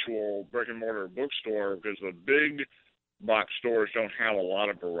actual brick-and-mortar bookstore because the big box stores don't have a lot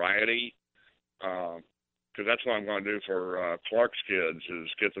of variety. Because that's what I'm going to do for Clark's kids is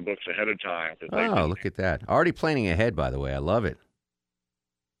get the books ahead of time. Oh, look at that. Already planning ahead, by the way. I love it.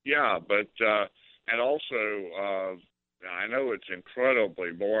 Yeah, but and also I know it's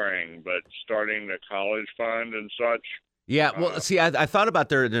incredibly boring, but starting the college fund and such. Yeah, well, see, I thought about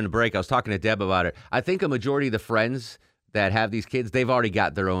there during the break. I was talking to Deb about it. I think a majority of the friends that have these kids, they've already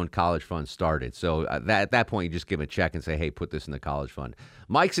got their own college fund started. So at that point, you just give them a check and say, hey, put this in the college fund.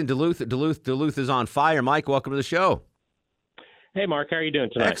 Mike's in Duluth. Duluth is on fire. Mike, welcome to the show. Hey, Mark. How are you doing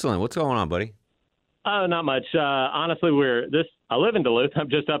tonight? Excellent. What's going on, buddy? Oh, not much. Honestly, I live in Duluth. I'm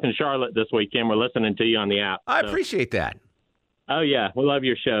just up in Charlotte this weekend. We're listening to you on the app. I appreciate that. Oh, yeah. We love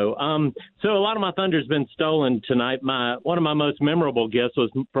your show. So a lot of my thunder's been stolen tonight. One of my most memorable gifts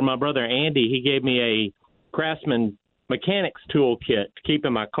was from my brother Andy. He gave me a Craftsman mechanics tool kit to keep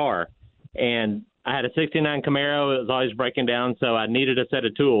in my car. And I had a 69 Camaro. It was always breaking down, so I needed a set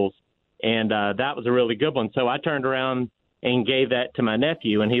of tools. And that was a really good one. So I turned around and gave that to my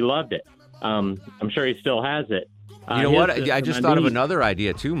nephew, and he loved it. I'm sure he still has it. You know what? I just thought of another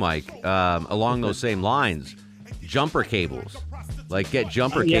idea, too, Mike, along those same lines. Jumper cables. Like get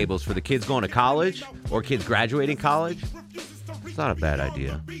jumper cables for the kids going to college or kids graduating college. It's not a bad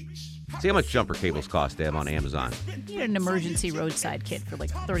idea. See how much jumper cables cost, Deb, on Amazon. You need an emergency roadside kit for like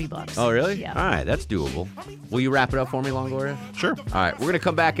 $30. Oh, really? Yeah. All right, that's doable. Will you wrap it up for me, Longoria? Sure. All right, we're going to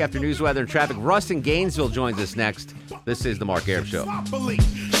come back after news, weather, and traffic. Russ in Gainesville joins us next. This is The Mark Arum Show.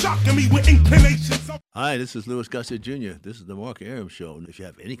 Hi, this is Louis Gossett Jr. This is The Mark Arum Show. And if you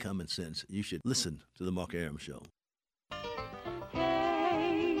have any common sense, you should listen to The Mark Arum Show.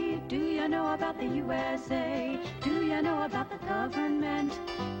 Do you know about the USA? Do you know about the government?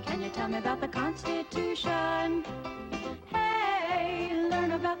 Can you tell me about the Constitution? Hey,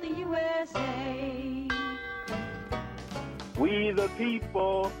 learn about the USA. We the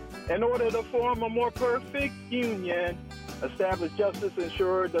people, in order to form a more perfect union, establish justice,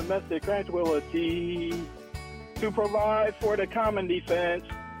 ensure domestic tranquility, to provide for the common defense,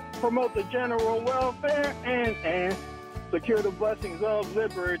 promote the general welfare, and secure the blessings of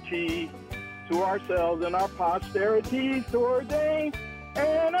liberty to ourselves and our posterities to ordain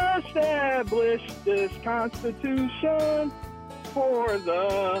and establish this Constitution for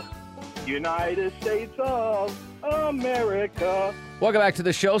the United States of America. Welcome back to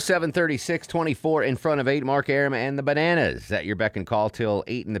the show, 7:36, 24 in front of 8. Mark Arum and the Bananas at your beck and call till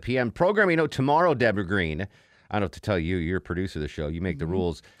 8 in the p.m. Program, you know, tomorrow, Deborah Green. I don't have to tell you, you're a producer of the show. You make the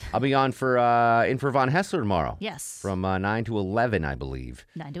rules. I'll be on for Von Hessler tomorrow. Yes. From 9 to 11, I believe.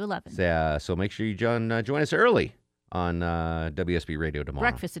 9 to 11. So make sure you join us early on WSB Radio tomorrow.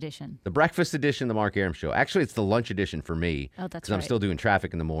 Breakfast edition. The breakfast edition of the Mark Arum Show. Actually, it's the lunch edition for me. Oh, that's because I'm still doing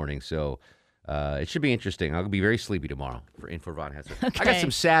traffic in the morning. So it should be interesting. I'll be very sleepy tomorrow for Von Hessler. Okay. I got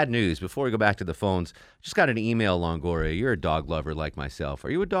some sad news before we go back to the phones. Just got an email, Longoria. You're a dog lover like myself.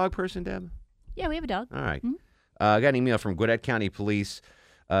 Are you a dog person, Deb? Yeah, we have a dog. All right. I got an email from Gwinnett County Police.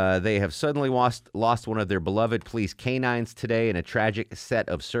 They have suddenly lost one of their beloved police canines today in a tragic set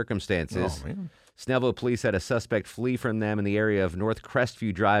of circumstances. Oh, man. Snellville police had a suspect flee from them in the area of North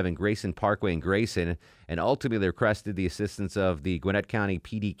Crestview Drive and Grayson Parkway in Grayson, and ultimately they requested the assistance of the Gwinnett County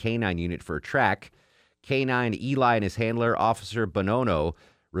PD Canine Unit for a track. Canine Eli and his handler, Officer Bonono,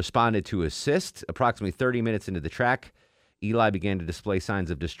 responded to assist. Approximately 30 minutes into the track, Eli began to display signs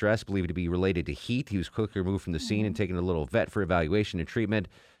of distress, believed to be related to heat. He was quickly removed from the scene and taken to a little vet for evaluation and treatment.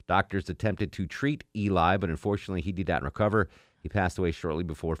 Doctors attempted to treat Eli, but unfortunately he did not recover. He passed away shortly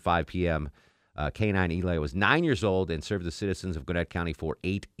before 5 p.m. Canine Eli was 9 years old and served the citizens of Gwinnett County for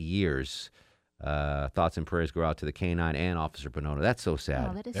 8 years. Thoughts and prayers go out to the canine and Officer Bonona. That's so sad.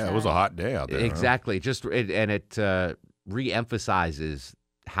 Oh, that is Yeah, sad. it was a hot day out there. huh? Exactly. It re-emphasizes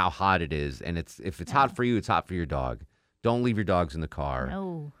how hot it is. And if it's hot for you, it's hot for your dog. Don't leave your dogs in the car.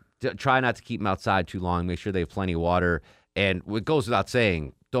 No. Try not to keep them outside too long. Make sure they have plenty of water. And it goes without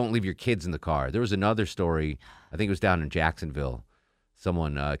saying, don't leave your kids in the car. There was another story. I think it was down in Jacksonville.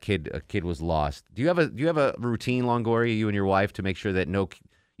 Someone, a kid was lost. Do you have a routine, Longoria, you and your wife, to make sure that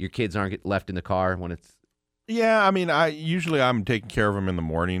your kids aren't left in the car when it's? Yeah, I mean, I'm taking care of them in the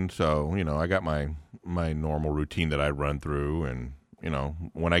morning, so I got my normal routine that I run through, and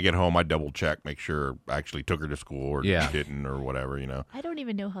when I get home, I double check, make sure I actually took her to school or didn't or whatever. I don't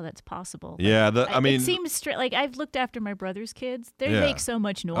even know how that's possible. Yeah, it seems straight. Like I've looked after my brother's kids; they make so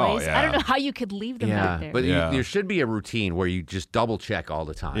much noise. Oh, yeah. I don't know how you could leave them out there. But there should be a routine where you just double check all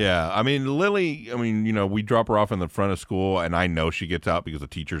the time. Yeah, I mean, Lily, we drop her off in the front of school, and I know she gets out because the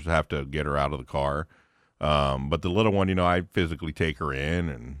teachers have to get her out of the car. But the little one, I physically take her in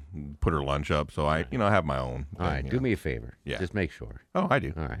and put her lunch up. So I have my own. All right, do me a favor. Yeah. Just make sure. Oh, I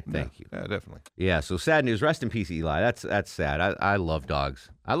do. All right, thank you. Yeah, definitely. Yeah, so sad news. Rest in peace, Eli. That's sad. I love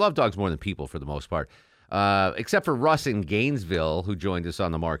dogs. I love dogs more than people for the most part. Except for Russ in Gainesville, who joined us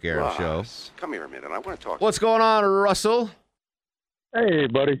on the Mark Arum Show. Come here a minute. I want to talk. What's going on, Russell? Hey,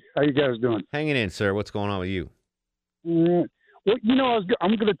 buddy. How you guys doing? Hanging in, sir. What's going on with you? Well,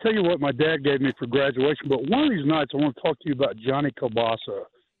 I'm going to tell you what my dad gave me for graduation, but one of these nights I want to talk to you about Johnny Kobasa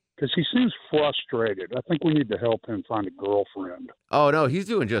because he seems frustrated. I think we need to help him find a girlfriend. Oh, no, he's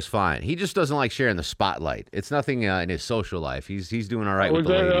doing just fine. He just doesn't like sharing the spotlight. It's nothing in his social life. He's doing all right with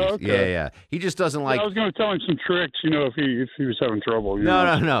the ladies. Okay. Yeah. He just doesn't like. I was going to tell him some tricks, if he was having trouble.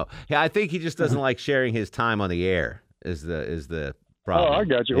 No. Yeah, I think he just doesn't like sharing his time on the air. Is the problem? Oh, I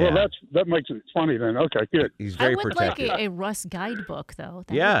got you. Yeah. Well, that makes it funny then. Okay, good. He's very I would protective. like a Russ guidebook, though.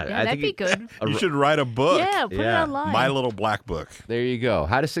 I That'd think be good. You should write a book. Yeah, put it online. My Little Black Book. There you go.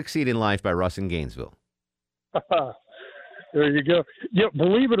 How to Succeed in Life by Russ in Gainesville. There you go. Yeah,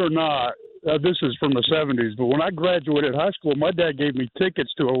 believe it or not, this is from the 70s, but when I graduated high school, my dad gave me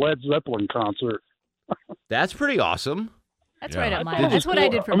tickets to a Led Zeppelin concert. That's pretty awesome. That's right up my. That's what I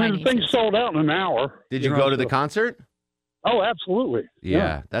did for I my mean, the thing sold out in an hour. Did you go to the concert? Oh, absolutely.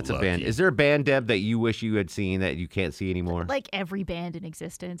 Yeah, that's a Lucky. band. Is there a band, Deb, that you wish you had seen that you can't see anymore? Like every band in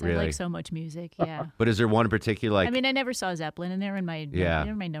existence. I Really? like so much music. Yeah. But is there one in particular? Like I mean, I never saw Zeppelin, and they're in my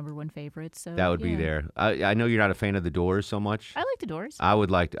they're my number one favorites. So that would be yeah. there. I know you're not a fan of the Doors so much. I like the Doors. I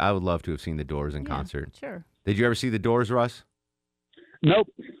would love to have seen the Doors in concert. Sure. Did you ever see the Doors, Russ? Nope.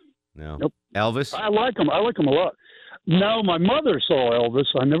 No. Nope. Elvis? I like them. I like them a lot. No, my mother saw Elvis.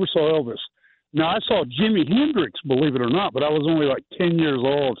 I never saw Elvis. Now, I saw Jimi Hendrix, believe it or not, but I was only like 10 years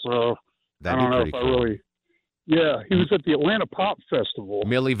old, so That'd I don't be know pretty if cool. I really... Yeah, he was at the Atlanta Pop Festival.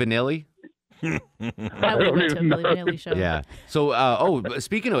 Milli Vanilli? I would have went to a Milli Vanilli show. Yeah. So,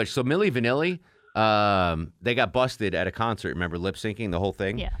 speaking of which, so Milli Vanilli, they got busted at a concert. Remember lip syncing the whole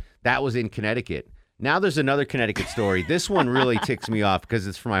thing? Yeah. That was in Connecticut. Now there's another Connecticut story. This one really ticks me off because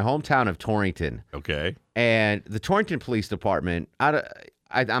it's from my hometown of Torrington. Okay. And the Torrington Police Department,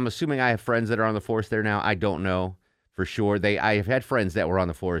 I'm assuming I have friends that are on the force there now. I don't know for sure. I've had friends that were on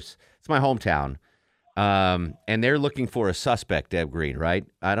the force. It's my hometown. And they're looking for a suspect, Deb Green, right?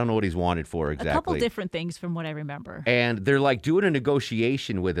 I don't know what he's wanted for exactly. A couple different things from what I remember. And they're like doing a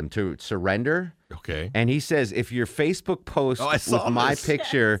negotiation with him to surrender. Okay. And he says, if your Facebook post I saw with my this.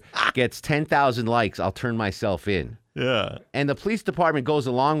 picture gets 10,000 likes, I'll turn myself in. Yeah. And the police department goes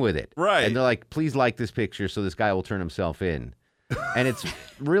along with it. Right. And they're like, please like this picture so this guy will turn himself in. And it's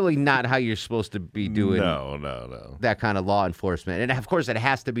really not how you're supposed to be doing No. that kind of law enforcement. And of course, it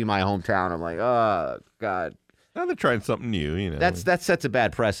has to be my hometown. I'm like, oh, God. Now they're trying something new, That sets a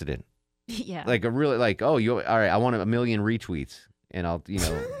bad precedent. Yeah. Like all right, I want 1 million retweets. And I'll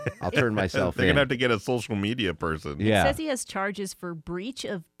turn myself They're in. going to have to get a social media person. It Yeah. says he has charges for breach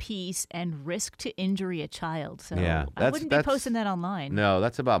of peace and risk to injury a child. So Yeah, I wouldn't be posting that online. No,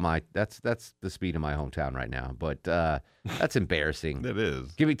 that's about that's the speed of my hometown right now. But that's embarrassing. It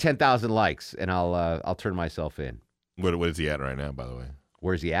is. Give me 10,000 likes, and I'll turn myself in. What is he at right now, by the way?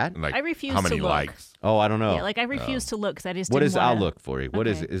 Where's he at? Like, I refuse how many to look. likes? Oh, I don't know. Yeah, like I refuse to look because I just What didn't is? I'll wanna- look for you. What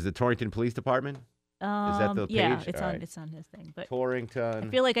is Okay. it? Is the Torrington Police Department? Is that the page? Yeah, it's All on right. it's on his thing. But Torrington I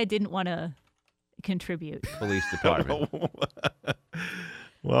feel like I didn't want to contribute. Police Department.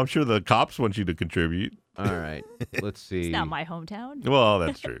 Well, I'm sure the cops want you to contribute. All right. Let's see. It's not my hometown. Well,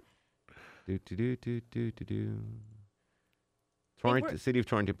 that's true. Torrington, City of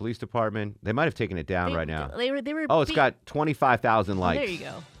Torrington Police Department. They might have taken it down right now. They were. Oh, it's be- got 25,000 likes. There you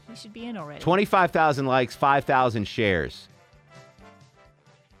go. He should be in already. 25,000 likes, 5,000 shares.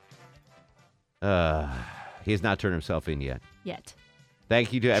 He has not turned himself in yet.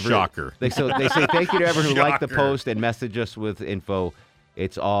 Thank you to everyone. Shocker. They say thank you to everyone who liked the Shocker. post and messaged us with info.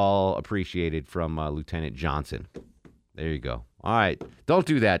 It's all appreciated from Lieutenant Johnson. There you go. All right. Don't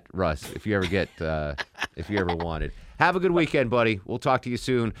do that, Russ, if you ever wanted. Have a good weekend, buddy. We'll talk to you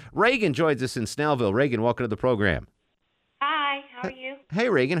soon. Reagan joins us in Snellville. Reagan, welcome to the program. Hi, how are you? Hey,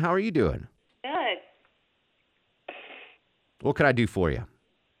 Reagan, how are you doing? Good. What can I do for you?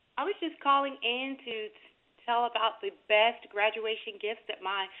 I was just calling in to tell about the best graduation gifts that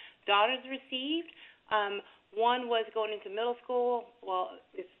my daughters received. One was going into middle school. Well,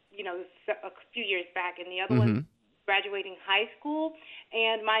 it's a few years back, and the other one graduating high school.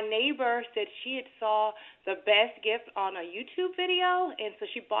 And my neighbor said she had saw the best gift on a YouTube video, and so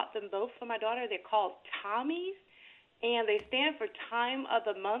she bought them both for my daughter. They're called Tommies, and they stand for Time of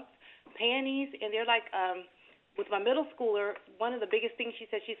the Month panties, and they're like with my middle schooler, one of the biggest things she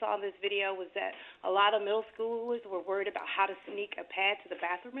said she saw in this video was that a lot of middle schoolers were worried about how to sneak a pad to the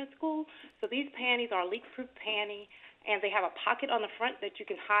bathroom at school. So these panties are a leak-proof panty, and they have a pocket on the front that you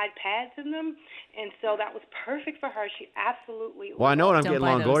can hide pads in them. And so that was perfect for her. She absolutely Well, I know what I'm Don't getting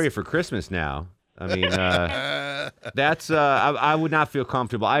buy those. Longoria for Christmas now. I mean, that's I would not feel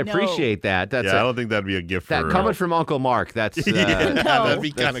comfortable. I No. appreciate that. That's I don't think that'd be a gift that for coming from Uncle Mark. That's that'd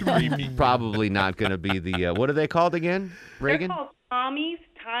be kind of that's creepy. Probably not going to be the what are they called again, Reagan? They're called Tommies,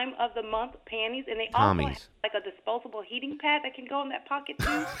 Time of the Month panties, and they also Tommies. have like a disposable heating pad that can go in that pocket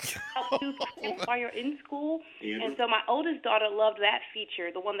too, help you while you're in school. And so my oldest daughter loved that feature,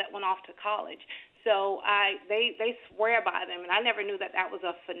 the one that went off to college. So they swear by them, and I never knew that was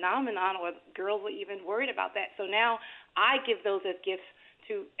a phenomenon or girls were even worried about that. So now I give those as gifts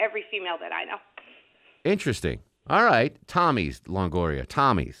to every female that I know. Interesting. All right, Tommy's Longoria.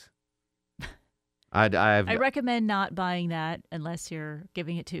 Tommy's. I recommend not buying that unless you're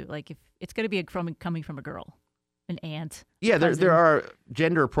giving it to, like, if it's going to be coming from a girl, an aunt. Yeah, cousin. there are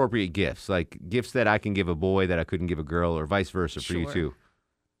gender appropriate gifts, like gifts that I can give a boy that I couldn't give a girl, or vice versa for you Sure. too.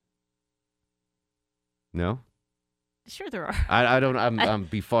 No, Sure, there are. I don't. I'm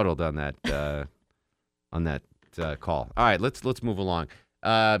befuddled on that call. All right, let's move along.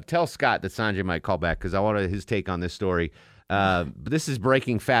 Tell Scott that Sanjay might call back because I wanted his take on this story. But this is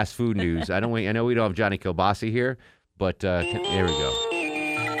breaking fast food news. I know we don't have Johnny Kilbasi here, but there we go.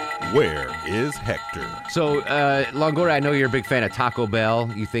 Where is Hector? So, Longoria, I know you're a big fan of Taco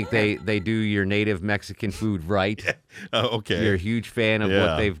Bell. You think they do your native Mexican food right. Okay. You're a huge fan of Yeah.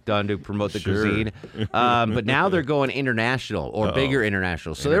 what they've done to promote the Sure. cuisine. But now they're going international or Uh-oh. bigger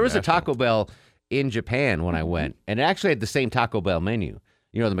international. So there was a Taco Bell in Japan when I went, and it actually had the same Taco Bell menu.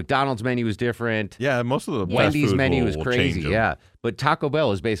 You know, the McDonald's menu was different. Yeah, most of the fast Wendy's food menu will- is will crazy. change 'em. Yeah, but Taco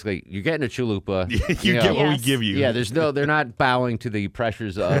Bell is basically you're getting a chalupa. You know. get what we give you. Yeah, they're not bowing to the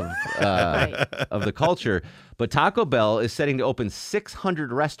pressures of of the culture. But Taco Bell is setting to open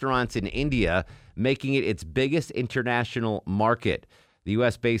 600 restaurants in India, making it its biggest international market. The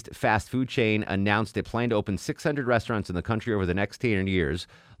U.S.-based fast food chain announced it planned to open 600 restaurants in the country over the next 10 years,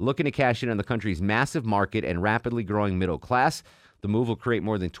 looking to cash in on the country's massive market and rapidly growing middle class. The move will create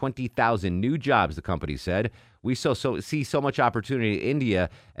more than 20,000 new jobs, the company said. We see so much opportunity in India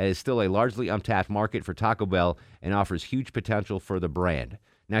as it's still a largely untapped market for Taco Bell and offers huge potential for the brand.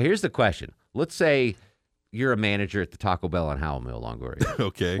 Now, here's the question. Let's say you're a manager at the Taco Bell on Howell Mill, Longoria.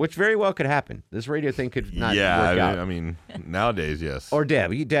 Okay. Which very well could happen. This radio thing could not yeah, work out. I mean, nowadays, yes. Or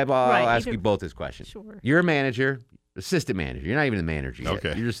Deb. Deb, I'll Right, ask either- you both this question. Sure. You're a manager, assistant manager. You're not even the manager yet.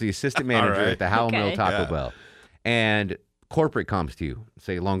 Okay. You're just the assistant manager right. at the Howell Mill Okay. Taco Yeah. Bell. And corporate comes to you,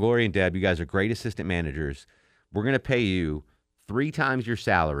 say, Longoria and Deb, you guys are great assistant managers. We're going to pay you 3 times your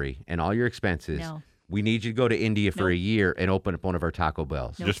salary and all your expenses. No. We need you to go to India for a year and open up one of our Taco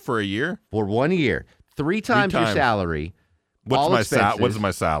Bells. Just for a year? For 1 year. 3 times your times. salary. What's all my expenses. what's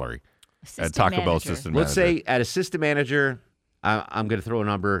my salary at Assistant Taco Bell manager. assistant Let's manager? say at assistant manager, I'm going to throw a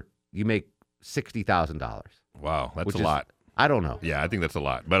number. You make $60,000. Wow, that's which a is- lot. I don't know. Yeah, I think that's a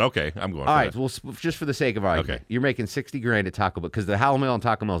lot. But okay, I'm going All for right, that. well, just for the sake of argument, Okay. you're making $60,000 at Taco Bell because the Howell Mill and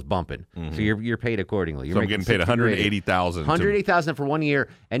Taco Mill is bumping, so you're paid accordingly. You're So I'm making getting paid $60,000. $180,000. $180,000 for 1 year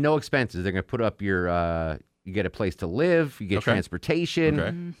and no expenses. They're going to put up your. You get a place to live. You get Okay. transportation.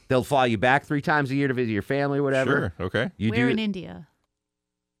 Okay. They'll fly you back 3 times a year to visit your family, whatever. Sure. Okay. You Where do. in India?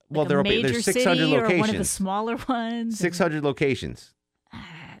 well, Like there a are major there's 600 city or locations. one of the smaller ones? 600 locations.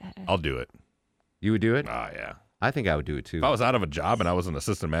 I'll do it. You would do it? Oh yeah. I think I would do it too. If I was out of a job and I was an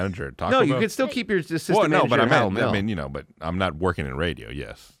assistant manager at Taco no, Bell. you could still keep your assistant well, no, manager but I at Howell meant, Mill. I mean, but I'm not working in radio.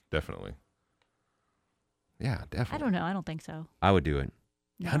 Yes, definitely. Yeah, definitely. I don't know. I don't think so. I would do it.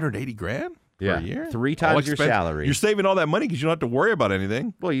 $180 grand for Yeah. a year? 3 times All your expense- salary. You're saving all that money because you don't have to worry about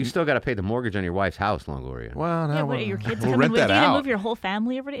anything. Well, you still got to pay the mortgage on your wife's house, Longoria. Well, Yeah, what are your kids we'll coming rent with you that to out. move your whole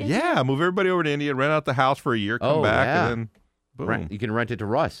family over to India? Yeah, move everybody over to India, rent out the house for a year, come back, yeah. and then boom. You can rent it to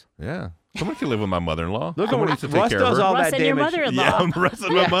Russ. Yeah. Someone can live with my mother-in-law. Look at Someone what needs to take Russ care does of her. all Russ that and your damage. mother-in-law. Yeah, Russ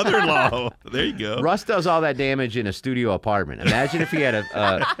and my mother-in-law. There you go. Russ does all that damage in a studio apartment. Imagine if he had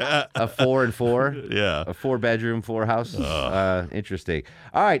a 4 and 4. Yeah. A 4-bedroom, 4 house. Interesting.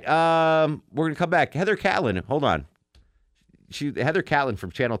 All right. We're going to come back. Heather Catlin, hold on. Heather Catlin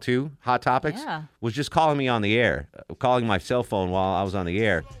from Channel 2, Hot Topics, Yeah. was just calling me on the air, calling my cell phone while I was on the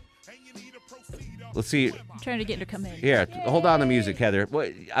air. Let's see. I'm trying to get her to come in. Here, hold on the music, Heather.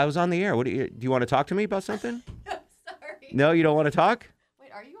 What? I was on the air. What do you want to talk to me about something? Sorry. No, you don't want to talk? Wait,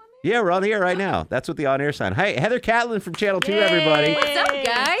 are you on Yeah, we're on the air right now. That's what the on-air sign. Hey, Heather Catlin from Channel 2, everybody. What's up,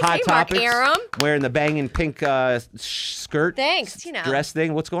 guys? Hot Hey, Mark Topics. Aram. Wearing the banging pink skirt. Thanks, you know. Dress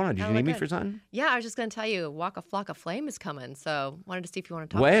thing. What's going on? Did I you need look me good. for something? Yeah, I was just going to tell you, Walk a Flock of Flame is coming, so wanted to see if you want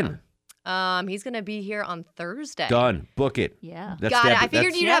to talk When? about him. He's going to be here on Thursday. Done. Book it. Yeah. Got it. I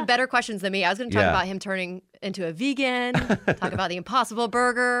figured you'd have better questions than me. I was going to talk Yeah. about him turning into a vegan, talk about the Impossible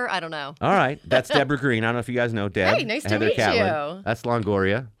Burger. I don't know. All right. That's Deborah Green. I don't know if you guys know Deb. Hey, nice to Heather meet Catlin. you. That's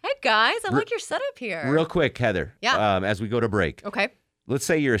Longoria. Hey, guys, I like your setup here. Real quick, Heather. Yeah. As we go to break. Okay. Let's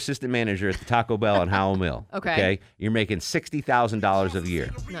say you're assistant manager at the Taco Bell on Howell Mill. Okay. You're making $60,000 a year.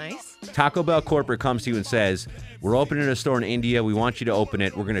 Nice. Taco Bell corporate comes to you and says, we're opening a store in India. We want you to open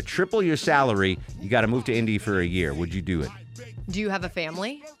it. We're going to triple your salary. You got to move to India for a year. Would you do it? Do you have a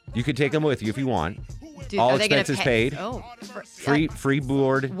family? You could take them with you if you want. Are All they gonna expenses pay- paid. Oh. Free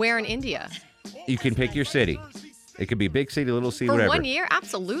board. Where in India? You can pick your city. It could be big city, little city, For whatever. 1 year?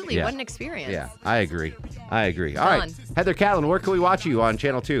 Absolutely. Yeah. What an experience. Yeah, I agree. All right. Done. Heather Catlin, where can we watch you on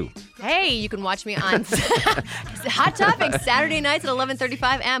Channel 2? Hey, you can watch me on Hot Topics Saturday nights at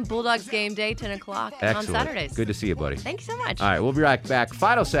 11:35 and Bulldogs Game Day 10 o'clock on Excellent. Saturdays. Good to see you, buddy. Thank you so much. All right, we'll be right back.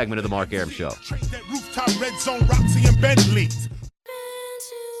 Final segment of the Mark Aram Show. Rooftop Red Zone, Roxy and Bentleys.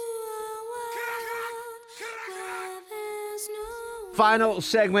 Final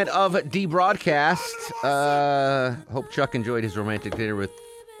segment of the broadcast. Hope Chuck enjoyed his romantic dinner with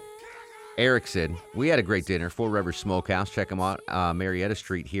Erickson. We had a great dinner. Four Rivers Smokehouse. Check them out. Marietta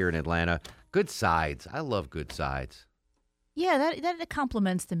Street here in Atlanta. Good sides. I love good sides. Yeah, that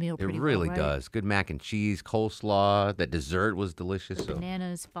complements the meal It pretty really well, right? does. Good mac and cheese, coleslaw. That dessert was delicious. So.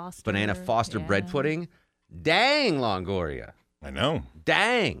 Bananas, Foster. Banana Foster bread pudding. Dang, Longoria. I know.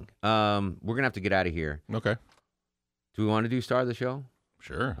 Dang. We're going to have to get out of here. Okay. Do we want to do Star of the Show?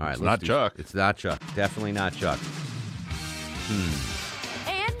 Sure. All right, It's let's not do- Chuck. It's not Chuck. Definitely not Chuck.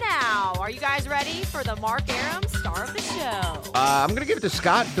 And now, are you guys ready for the Mark Aram Star of the Show? I'm going to give it to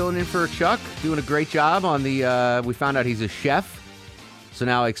Scott, filling in for Chuck, doing a great job on the, we found out he's a chef. So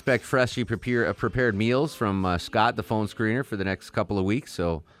now I expect freshly prepared meals from Scott, the phone screener, for the next couple of weeks.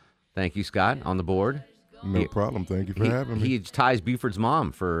 So thank you, Scott, on the board. No problem. Thank you for having me. He ties Buford's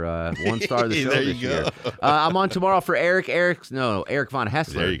mom for 1 star of the show There you this year. go. I'm on tomorrow for Eric Von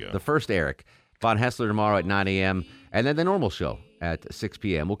Hessler. There you go. The first Eric Von Hessler tomorrow at 9 a.m. And then the normal show at 6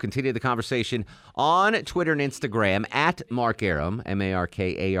 p.m. We'll continue the conversation on Twitter and Instagram at Mark Aram,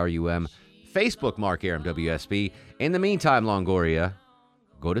 MarkArum. Facebook, Mark Aram, WSB. In the meantime, Longoria,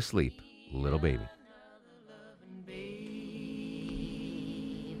 go to sleep, little baby.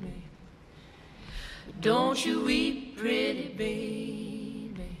 Don't you weep, pretty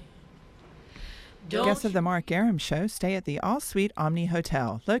baby. Guests of the Mark Aram Show stay at the All Suite Omni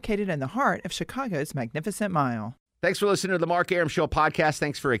Hotel, located in the heart of Chicago's Magnificent Mile. Thanks for listening to the Mark Aram Show podcast.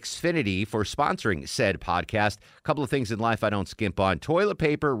 Thanks for Xfinity for sponsoring said podcast. A couple of things in life I don't skimp on. Toilet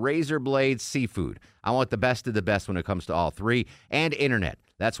paper, razor blades, seafood. I want the best of the best when it comes to all three. And internet.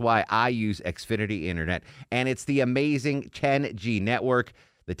 That's why I use Xfinity Internet. And it's the amazing 10G network.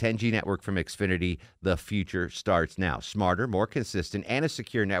 The 10G network from Xfinity, the future starts now. Smarter, more consistent, and a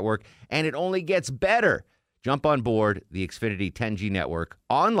secure network. And it only gets better. Jump on board the Xfinity 10G network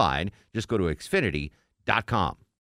online. Just go to Xfinity.com.